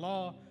violated the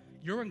law,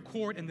 you're in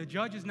court, and the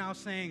judge is now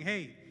saying,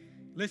 hey,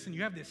 listen,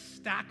 you have this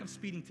stack of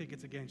speeding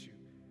tickets against you,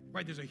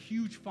 right? There's a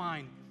huge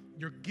fine.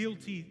 You're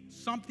guilty.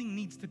 Something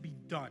needs to be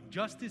done.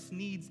 Justice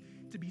needs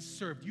to be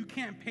served. You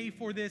can't pay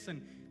for this,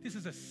 and this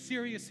is a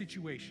serious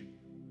situation.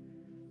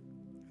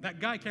 That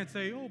guy can't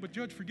say, oh, but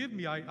judge, forgive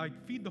me, I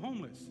feed the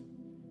homeless.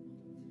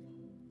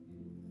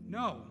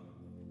 No,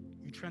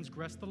 you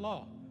transgressed the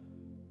law.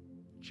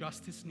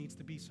 Justice needs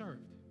to be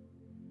served.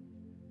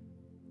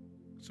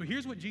 So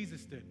here's what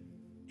Jesus did.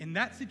 In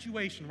that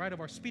situation, right,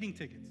 of our speeding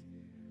tickets,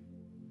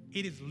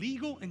 it is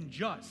legal and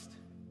just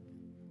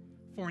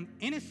for an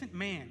innocent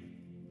man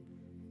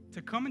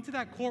to come into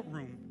that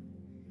courtroom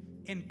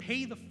and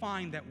pay the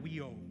fine that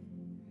we owe.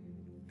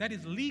 That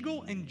is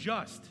legal and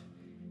just.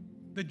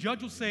 The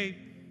judge will say,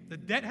 the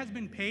debt has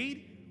been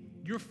paid,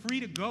 you're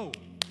free to go.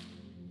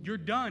 You're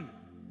done.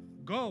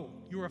 Go.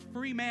 You're a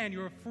free man,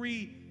 you're a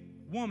free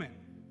woman.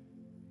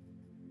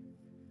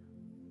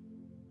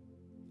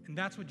 And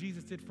that's what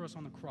Jesus did for us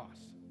on the cross.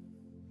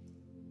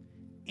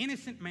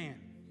 Innocent man,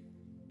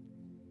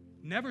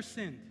 never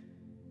sinned.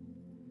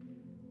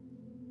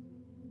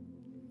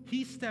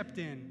 He stepped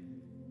in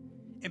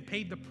and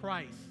paid the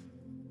price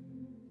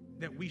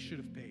that we should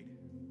have paid.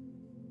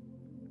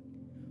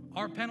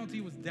 Our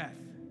penalty was death.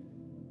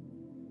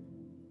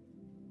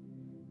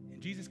 And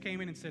Jesus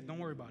came in and said, don't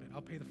worry about it,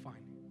 I'll pay the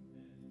fine.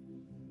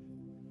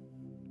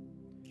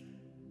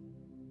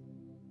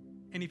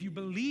 And if you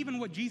believe in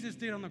what Jesus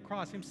did on the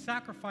cross, him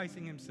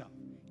sacrificing himself,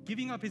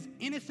 giving up his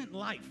innocent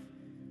life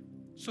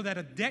so that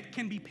a debt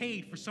can be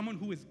paid for someone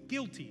who is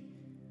guilty,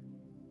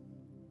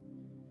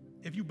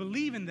 if you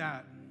believe in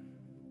that,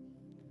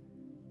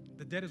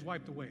 the debt is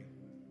wiped away.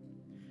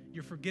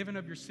 You're forgiven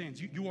of your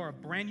sins. You are a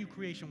brand new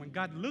creation. When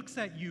God looks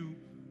at you,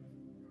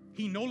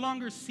 he no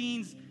longer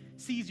sees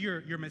sees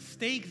your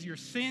mistakes, your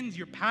sins,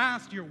 your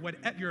past, your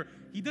whatever.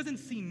 He doesn't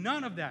see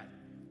none of that.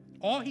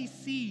 All he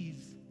sees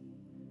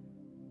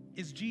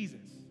is Jesus,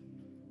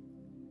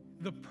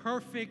 the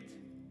perfect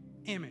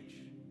image.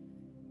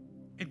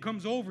 It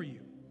comes over you.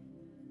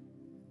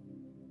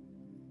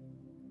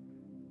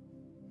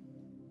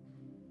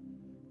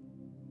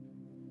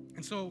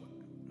 And so,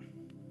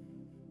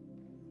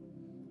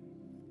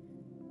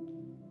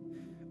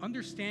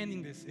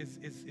 understanding this is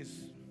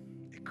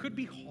it could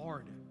be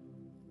hard.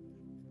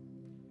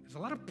 There's a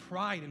lot of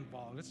pride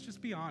involved. Let's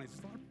just be honest.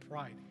 There's a lot of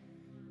pride.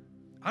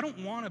 I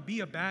don't want to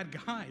be a bad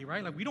guy,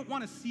 right? Like, we don't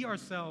want to see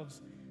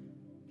ourselves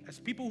as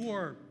people who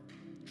are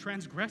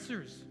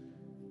transgressors.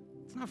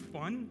 It's not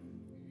fun.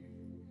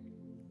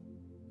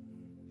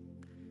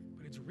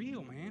 But it's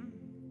real, man.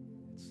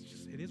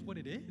 It is what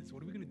it is.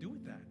 What are we going to do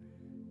with that?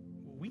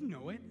 Well, we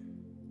know it.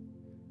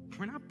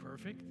 We're not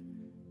perfect.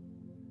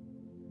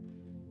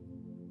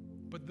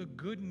 But the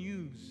good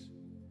news,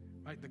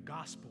 right, the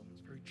gospel, it's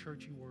a very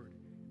churchy word.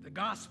 The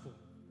gospel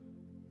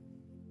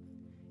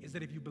is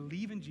that if you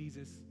believe in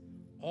Jesus,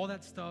 all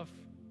that stuff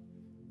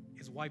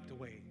is wiped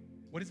away.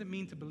 What does it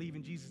mean to believe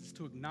in Jesus? It's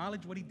to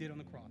acknowledge what he did on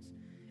the cross.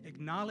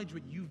 Acknowledge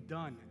what you've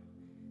done.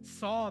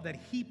 Saw that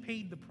he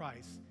paid the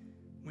price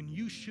when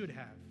you should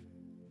have.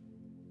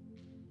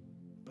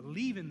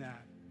 Believe in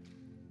that.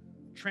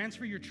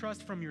 Transfer your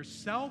trust from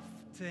yourself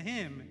to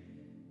him.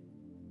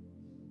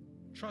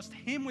 Trust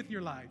him with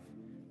your life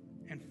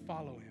and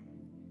follow him.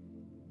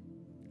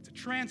 It's a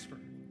transfer.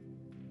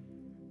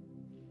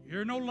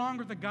 You're no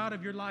longer the God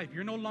of your life.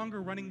 You're no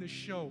longer running the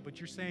show,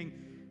 but you're saying,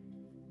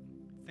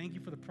 thank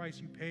you for the price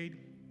you paid.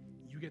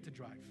 You get to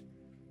drive.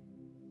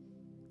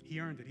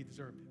 He earned it. He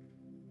deserved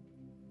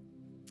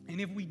it.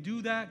 And if we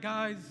do that,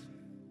 guys,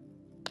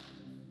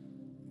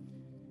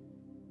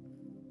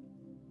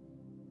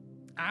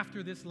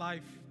 after this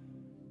life,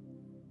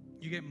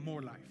 you get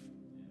more life.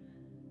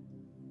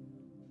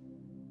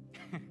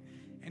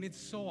 And it's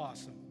so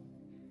awesome.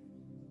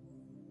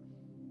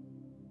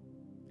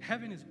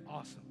 Heaven is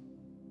awesome.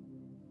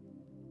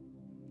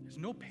 There's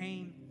no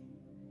pain.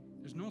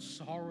 There's no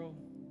sorrow.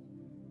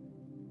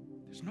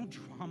 There's no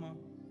drama.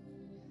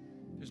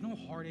 There's no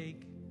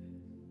heartache.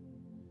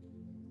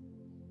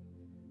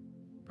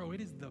 Bro, it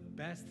is the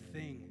best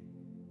thing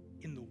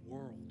in the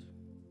world.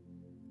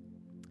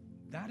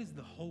 That is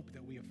the hope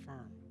that we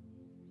affirm.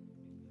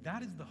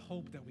 That is the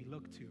hope that we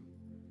look to.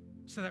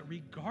 So that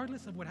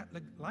regardless of what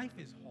life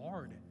is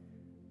hard.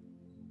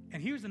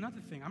 And here's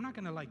another thing. I'm not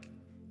going to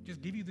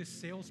just give you this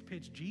sales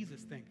pitch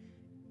Jesus thing.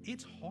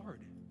 It's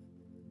hard.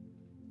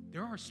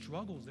 There are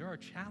struggles, there are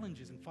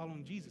challenges in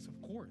following Jesus, of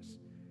course.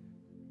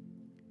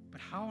 But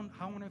how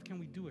on earth can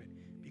we do it?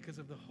 Because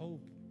of the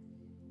hope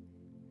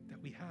that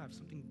we have.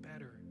 Something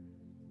better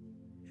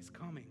is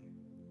coming.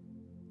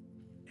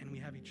 And we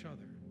have each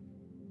other.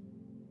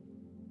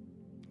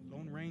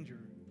 Lone Ranger,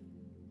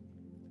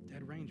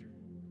 Dead Ranger.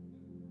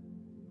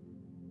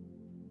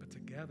 But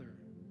together,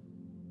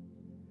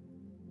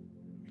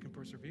 we can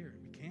persevere.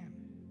 We can.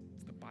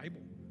 It's the Bible.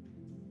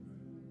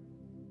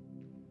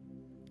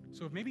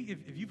 So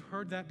if you've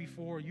heard that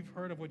before, you've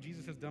heard of what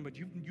Jesus has done, but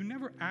you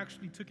never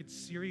actually took it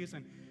serious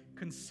and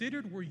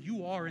considered where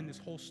you are in this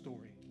whole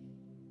story,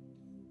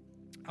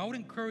 I would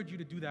encourage you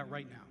to do that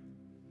right now.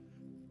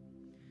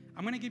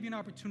 I'm going to give you an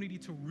opportunity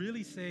to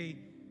really say,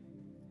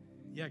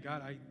 yeah,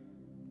 God, I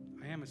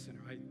am a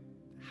sinner. I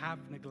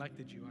have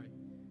neglected you.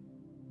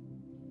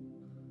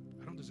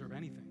 I don't deserve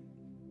anything.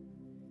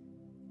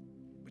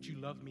 But you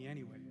love me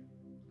anyway.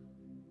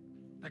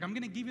 I'm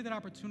going to give you that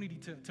opportunity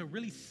to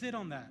really sit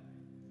on that.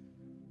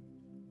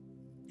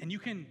 And you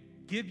can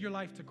give your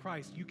life to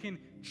Christ. You can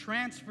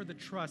transfer the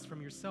trust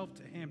from yourself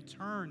to him.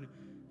 Turn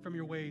from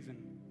your ways and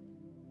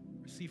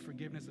receive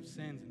forgiveness of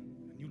sins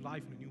and a new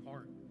life and a new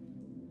heart.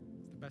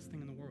 It's the best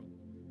thing in the world.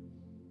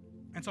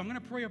 And so I'm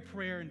going to pray a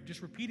prayer and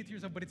just repeat it to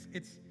yourself, but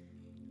it's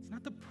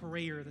not the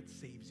prayer that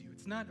saves you.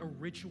 It's not a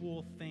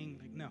ritual thing.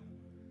 No.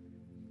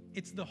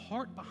 It's the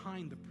heart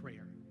behind the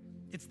prayer.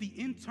 It's the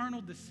internal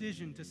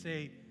decision to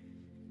say,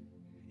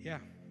 yeah,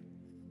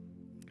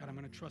 God, I'm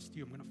going to trust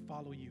you. I'm going to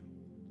follow you.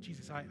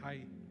 Jesus,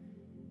 I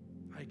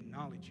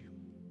acknowledge you.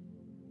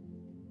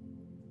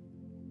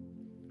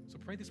 So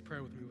pray this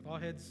prayer with me with all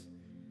heads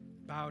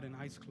bowed and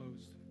eyes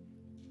closed.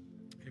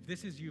 If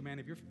this is you, man,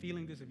 if you're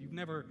feeling this, if you've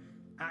never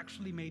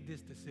actually made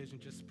this decision,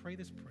 just pray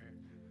this prayer.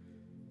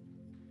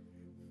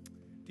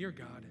 Dear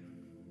God,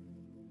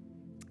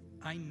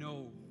 I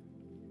know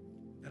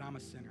that I'm a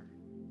sinner.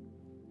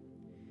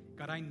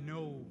 God, I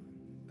know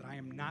that I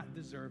am not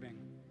deserving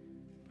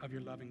of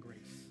your love and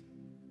grace.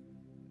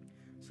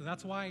 So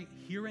that's why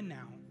here and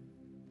now,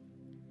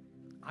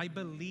 I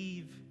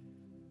believe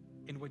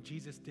in what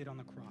Jesus did on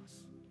the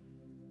cross.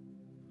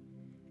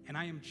 And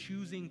I am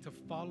choosing to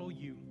follow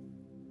you.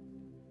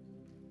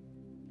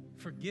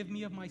 Forgive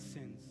me of my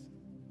sins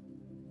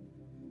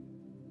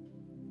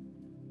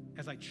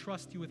as I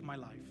trust you with my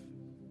life,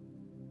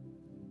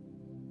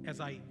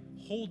 as I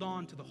hold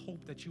on to the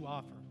hope that you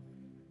offer,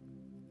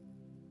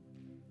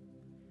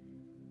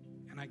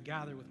 and I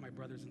gather with my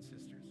brothers and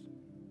sisters.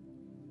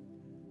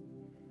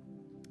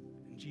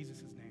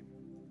 Jesus' name.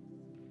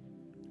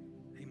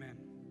 Amen.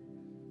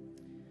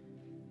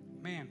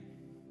 Man,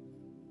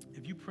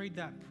 if you prayed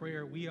that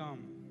prayer,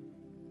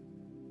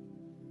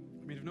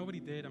 if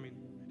nobody did, it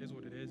is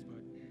what it is,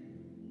 but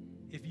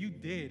if you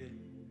did,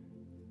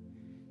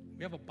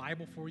 we have a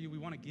Bible for you. We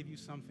want to give you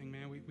something,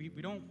 man.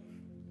 We don't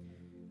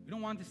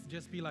want this to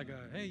just be like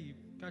hey, you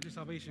got your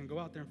salvation, go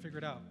out there and figure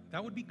it out.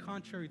 That would be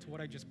contrary to what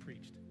I just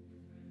preached.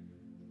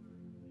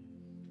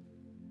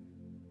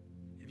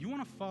 If you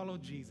want to follow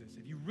Jesus,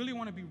 if you really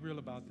want to be real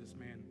about this,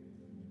 man,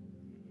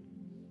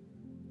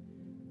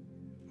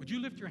 would you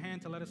lift your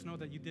hand to let us know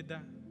that you did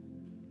that?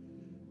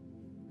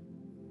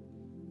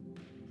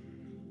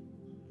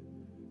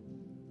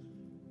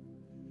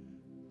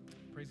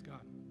 Praise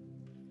God.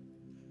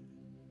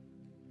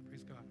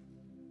 Praise God.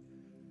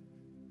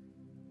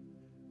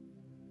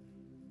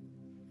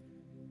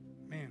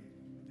 Man,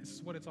 this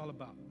is what it's all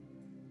about.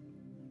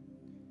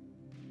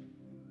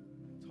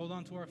 Let's hold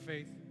on to our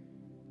faith.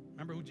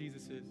 Remember who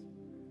Jesus is.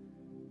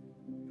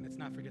 And let's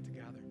not forget to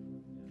gather.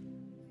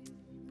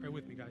 Pray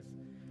with me, guys.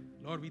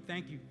 Lord, we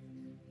thank you.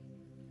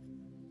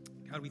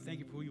 God, we thank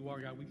you for who you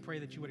are, God. We pray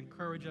that you would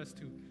encourage us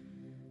to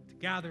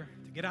gather,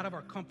 to get out of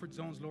our comfort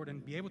zones, Lord,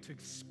 and be able to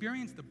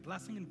experience the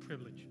blessing and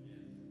privilege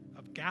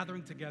of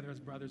gathering together as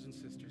brothers and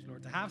sisters,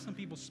 Lord. To have some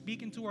people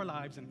speak into our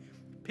lives and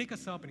pick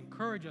us up and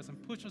encourage us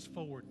and push us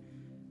forward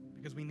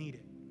because we need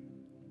it.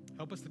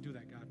 Help us to do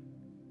that, God.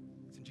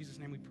 It's in Jesus'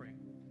 name we pray.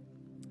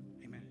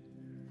 Amen.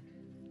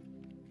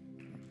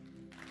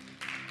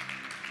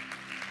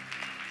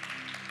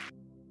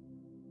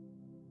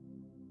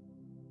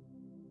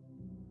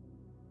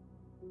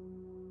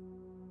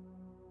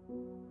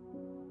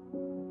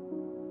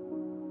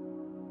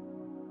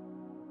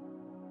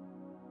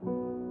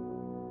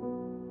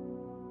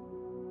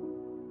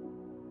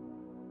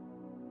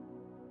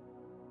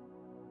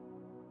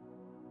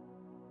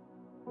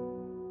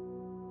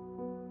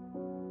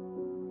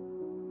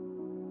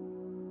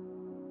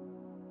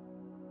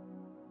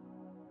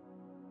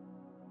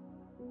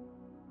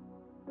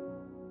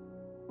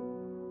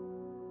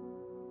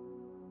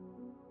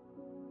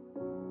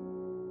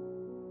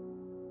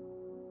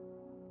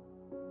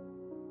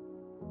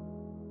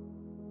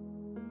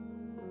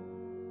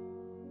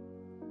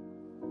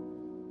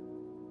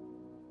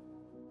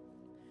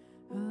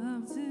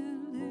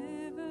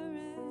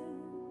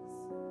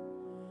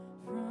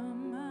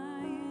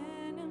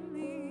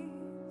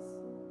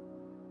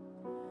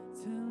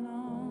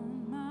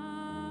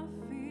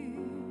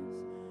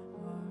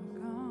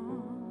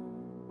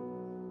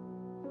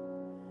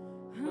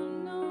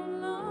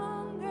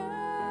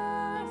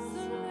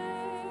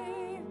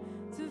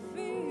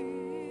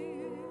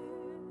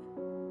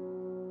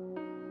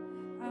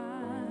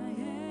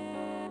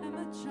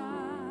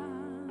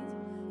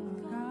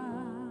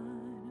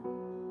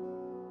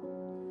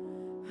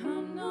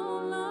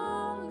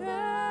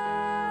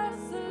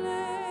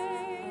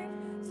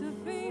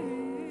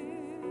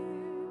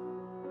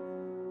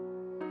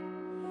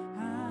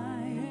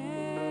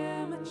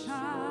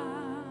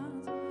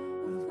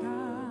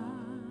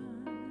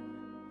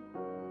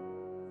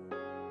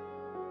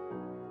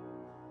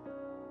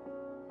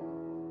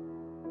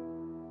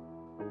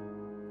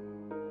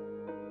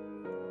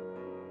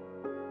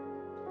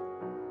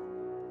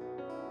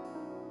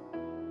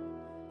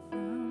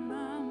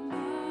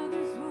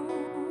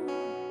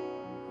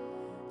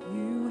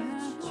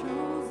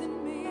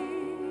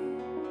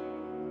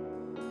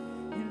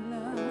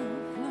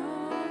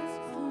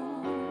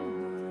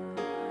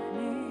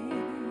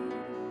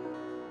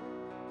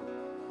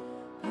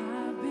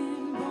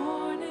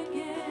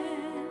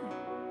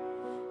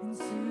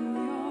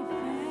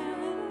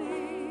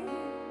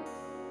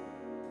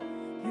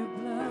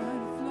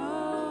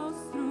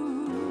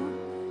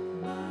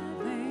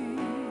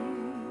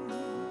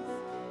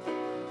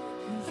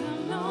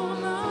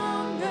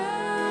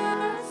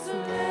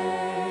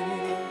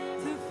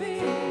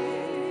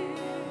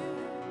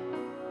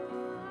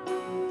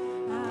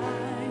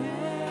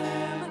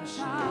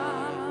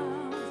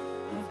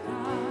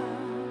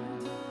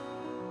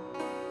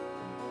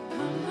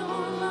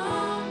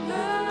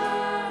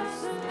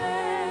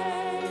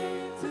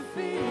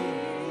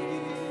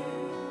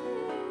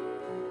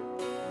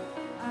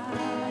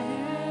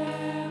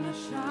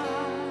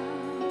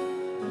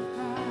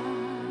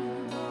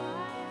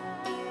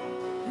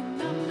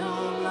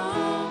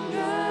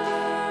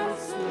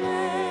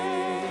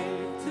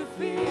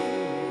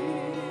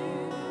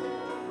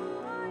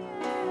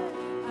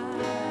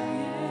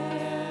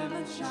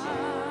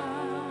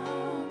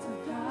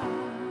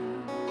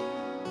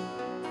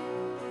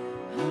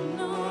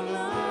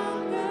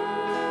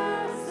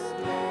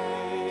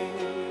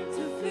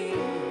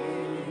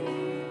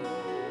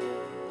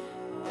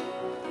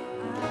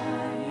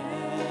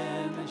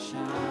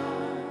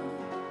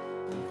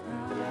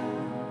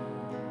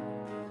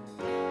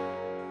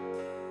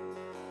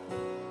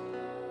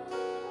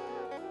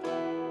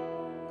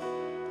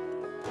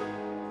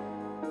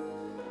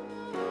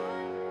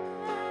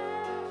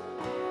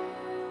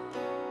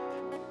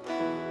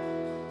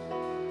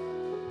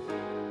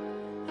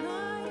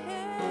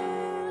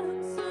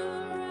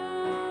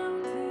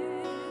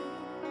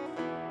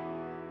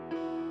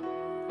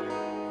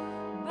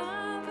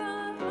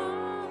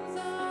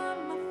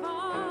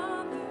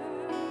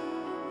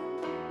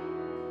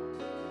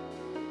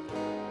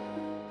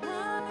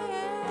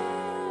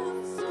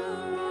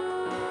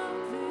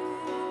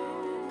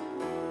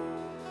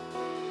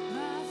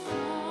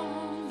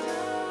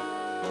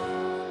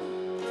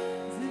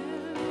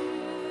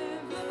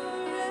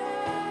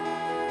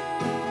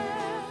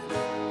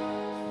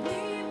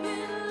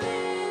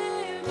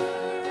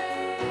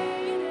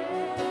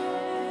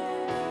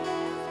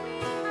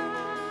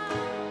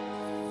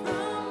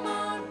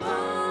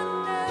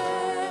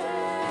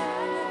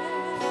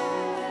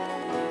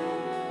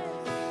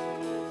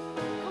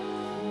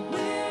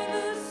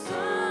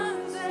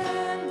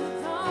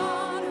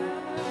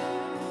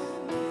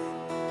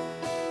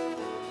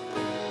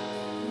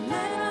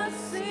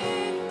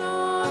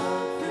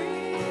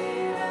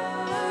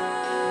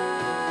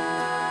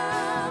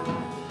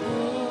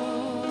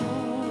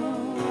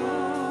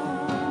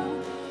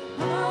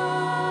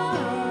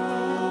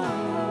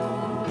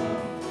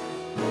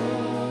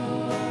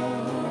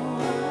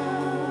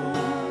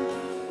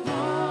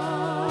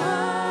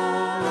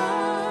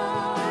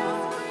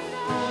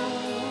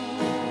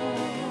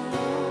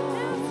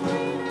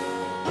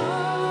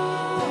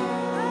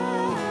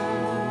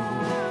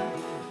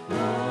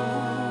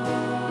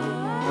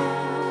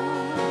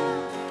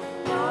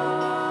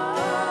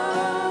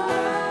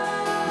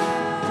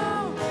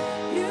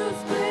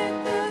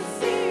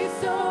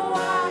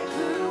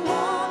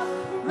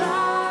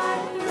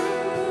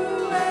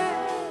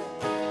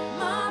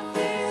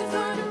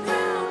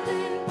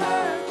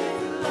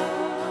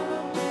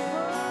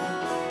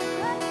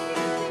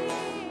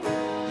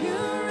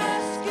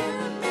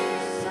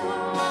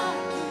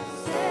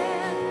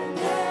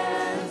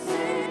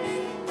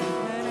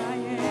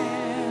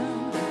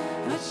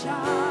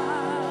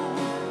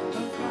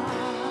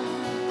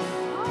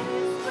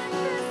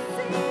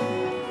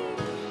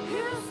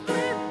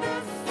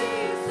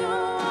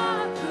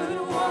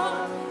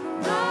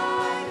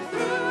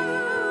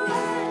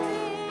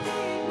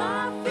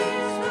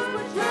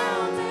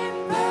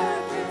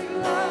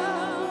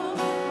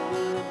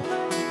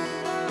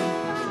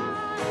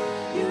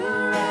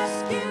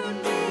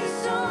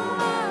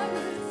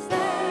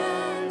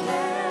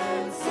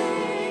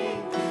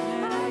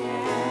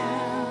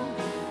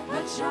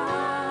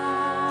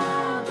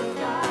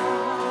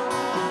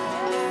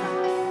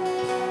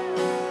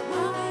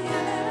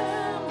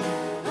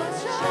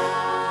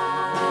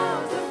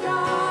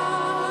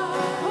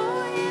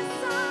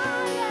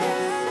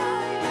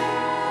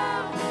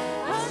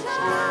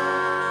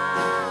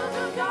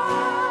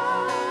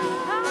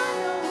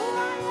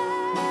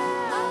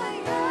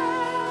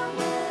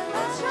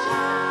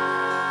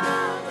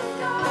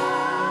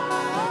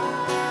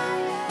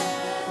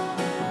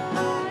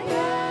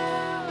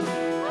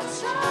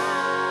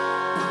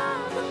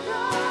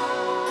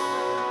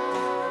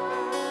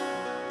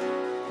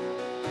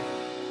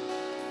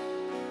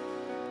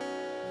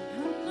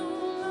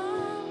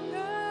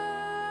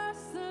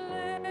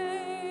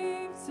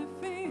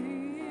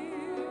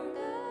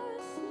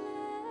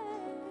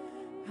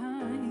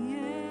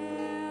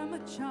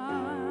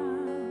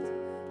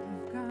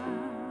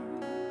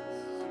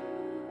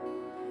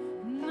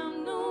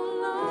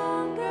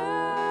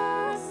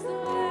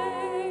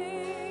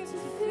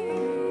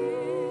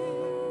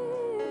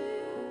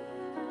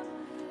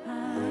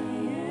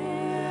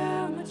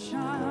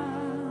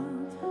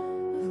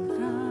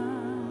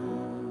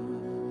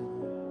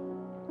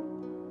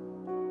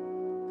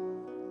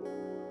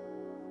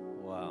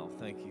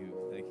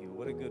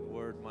 What a good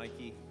word,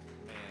 Mikey.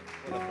 Man,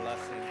 what a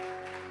blessing.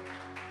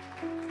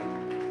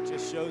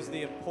 Just shows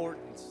the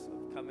importance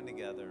of coming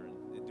together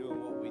and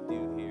doing what we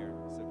do here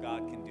so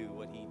God can do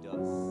what he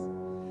does.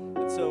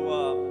 And so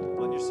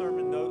on your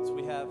sermon notes,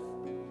 we have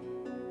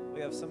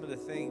some of the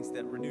things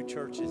that Renew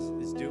Church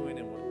is doing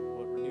and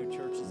what Renew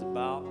Church is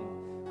about.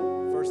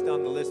 And first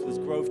on the list was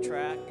Growth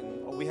Track,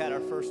 and we had our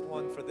first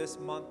one for this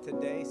month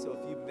today, so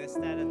if you missed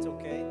that, it's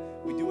okay.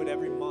 We do it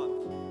every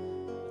month.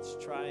 Let's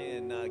try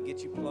and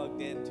get you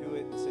plugged into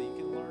it so you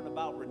can learn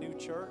about Renew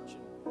Church,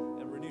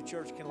 and Renew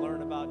Church can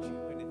learn about you.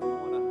 And if you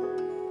want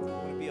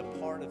to be a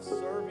part of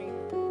serving,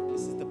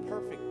 this is the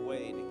perfect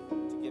way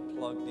to get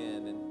plugged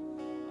in. And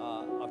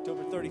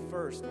October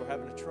 31st, we're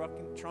having a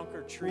trunk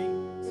or treat,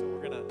 so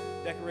we're going to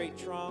decorate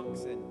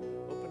trunks and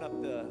open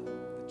up the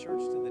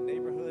church to the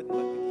neighborhood and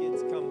let the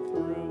kids come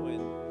through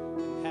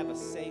and have a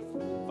safe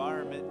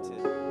environment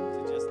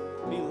to just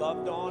be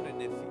loved on.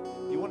 And if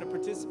you want to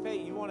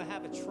participate, you want to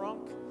have a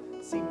trunk,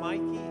 see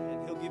Mikey,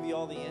 and he'll give you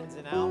all the ins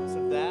and outs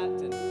of that.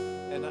 And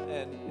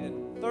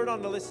third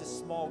on the list is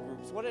small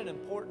groups. What an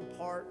important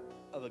part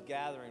of a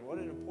gathering. What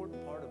an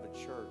important part of a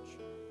church.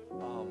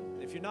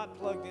 If you're not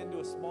plugged into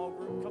a small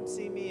group, come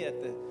see me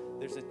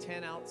there's a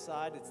tent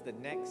outside. It's the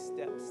Next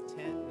Steps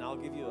tent, and I'll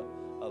give you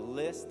a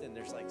list. And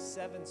there's like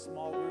 7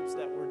 small groups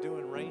that we're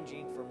doing,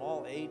 ranging from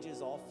all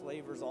ages, all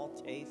flavors, all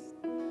tastes.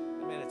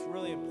 And man, it's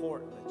really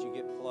important that you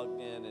get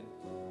plugged in. And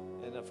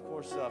of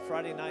course,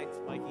 Friday nights,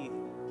 Mikey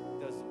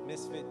does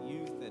Misfit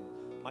Youth, and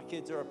my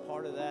kids are a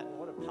part of that. And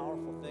what a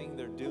powerful thing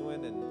they're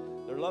doing. And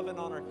they're loving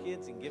on our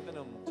kids and giving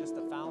them just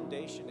a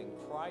foundation in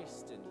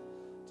Christ. And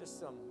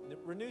just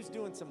Renew's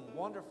doing some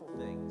wonderful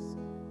things.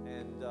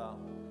 And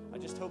I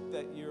just hope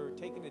that you're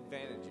taking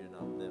advantage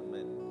of them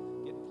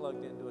and getting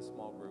plugged into a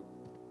small group.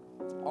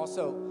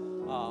 Also,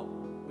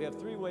 we have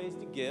 3 ways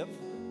to give.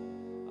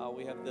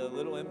 We have the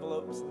little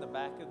envelopes in the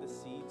back of the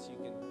seats. You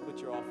can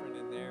put your offering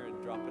in there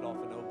and drop it off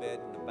in Obed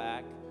in the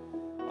back.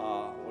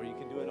 Or you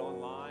can do it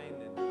online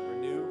and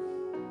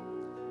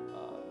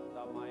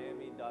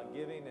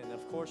renew.miami.giving. And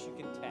of course, you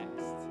can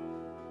text.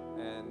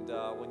 And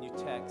when you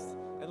text,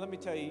 and let me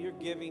tell you, your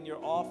giving,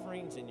 your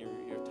offerings, and your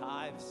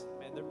tithes,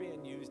 man, they're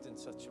being used in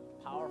such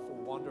powerful,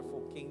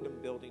 wonderful,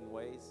 kingdom-building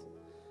ways.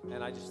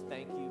 And I just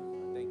thank you.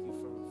 Thank you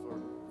for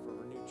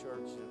Renew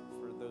Church and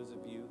for those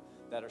of you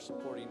that are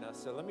supporting us.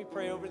 So let me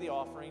pray over the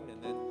offering,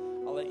 and then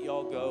I'll let you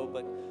all go.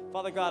 But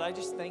Father God, I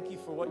just thank you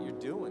for what you're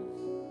doing.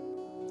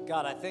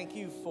 God, I thank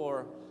you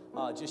for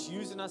just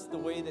using us the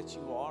way that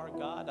you are.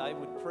 God, I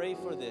would pray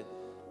for the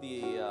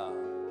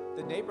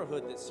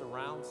neighborhood that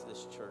surrounds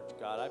this church.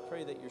 God, I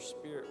pray that your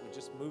Spirit would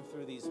just move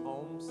through these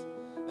homes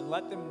and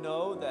let them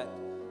know that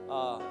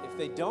if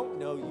they don't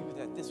know you,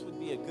 that this would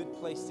be a good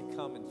place to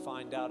come and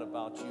find out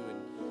about you.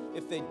 And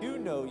if they do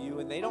know you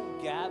and they don't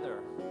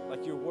gather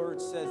like your word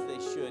says they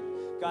should,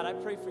 God, I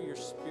pray for your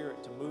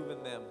Spirit to move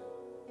in them.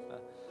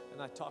 And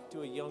I talked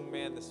to a young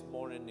man this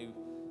morning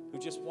who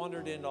just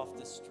wandered in off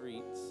the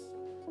streets,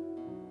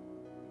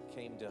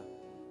 came to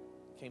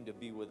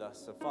be with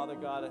us. So Father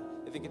God,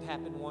 if it can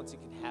happen once, it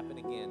can happen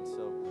again.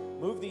 So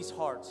move these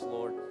hearts,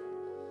 Lord.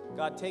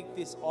 God, take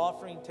this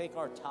offering, take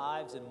our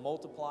tithes and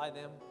multiply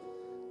them,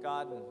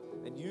 God,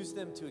 and use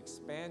them to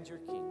expand your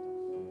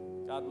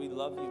kingdom. God, we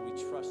love you, we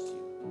trust you.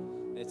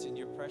 And it's in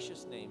your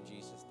precious name,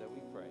 Jesus, that we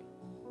pray.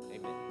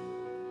 Amen.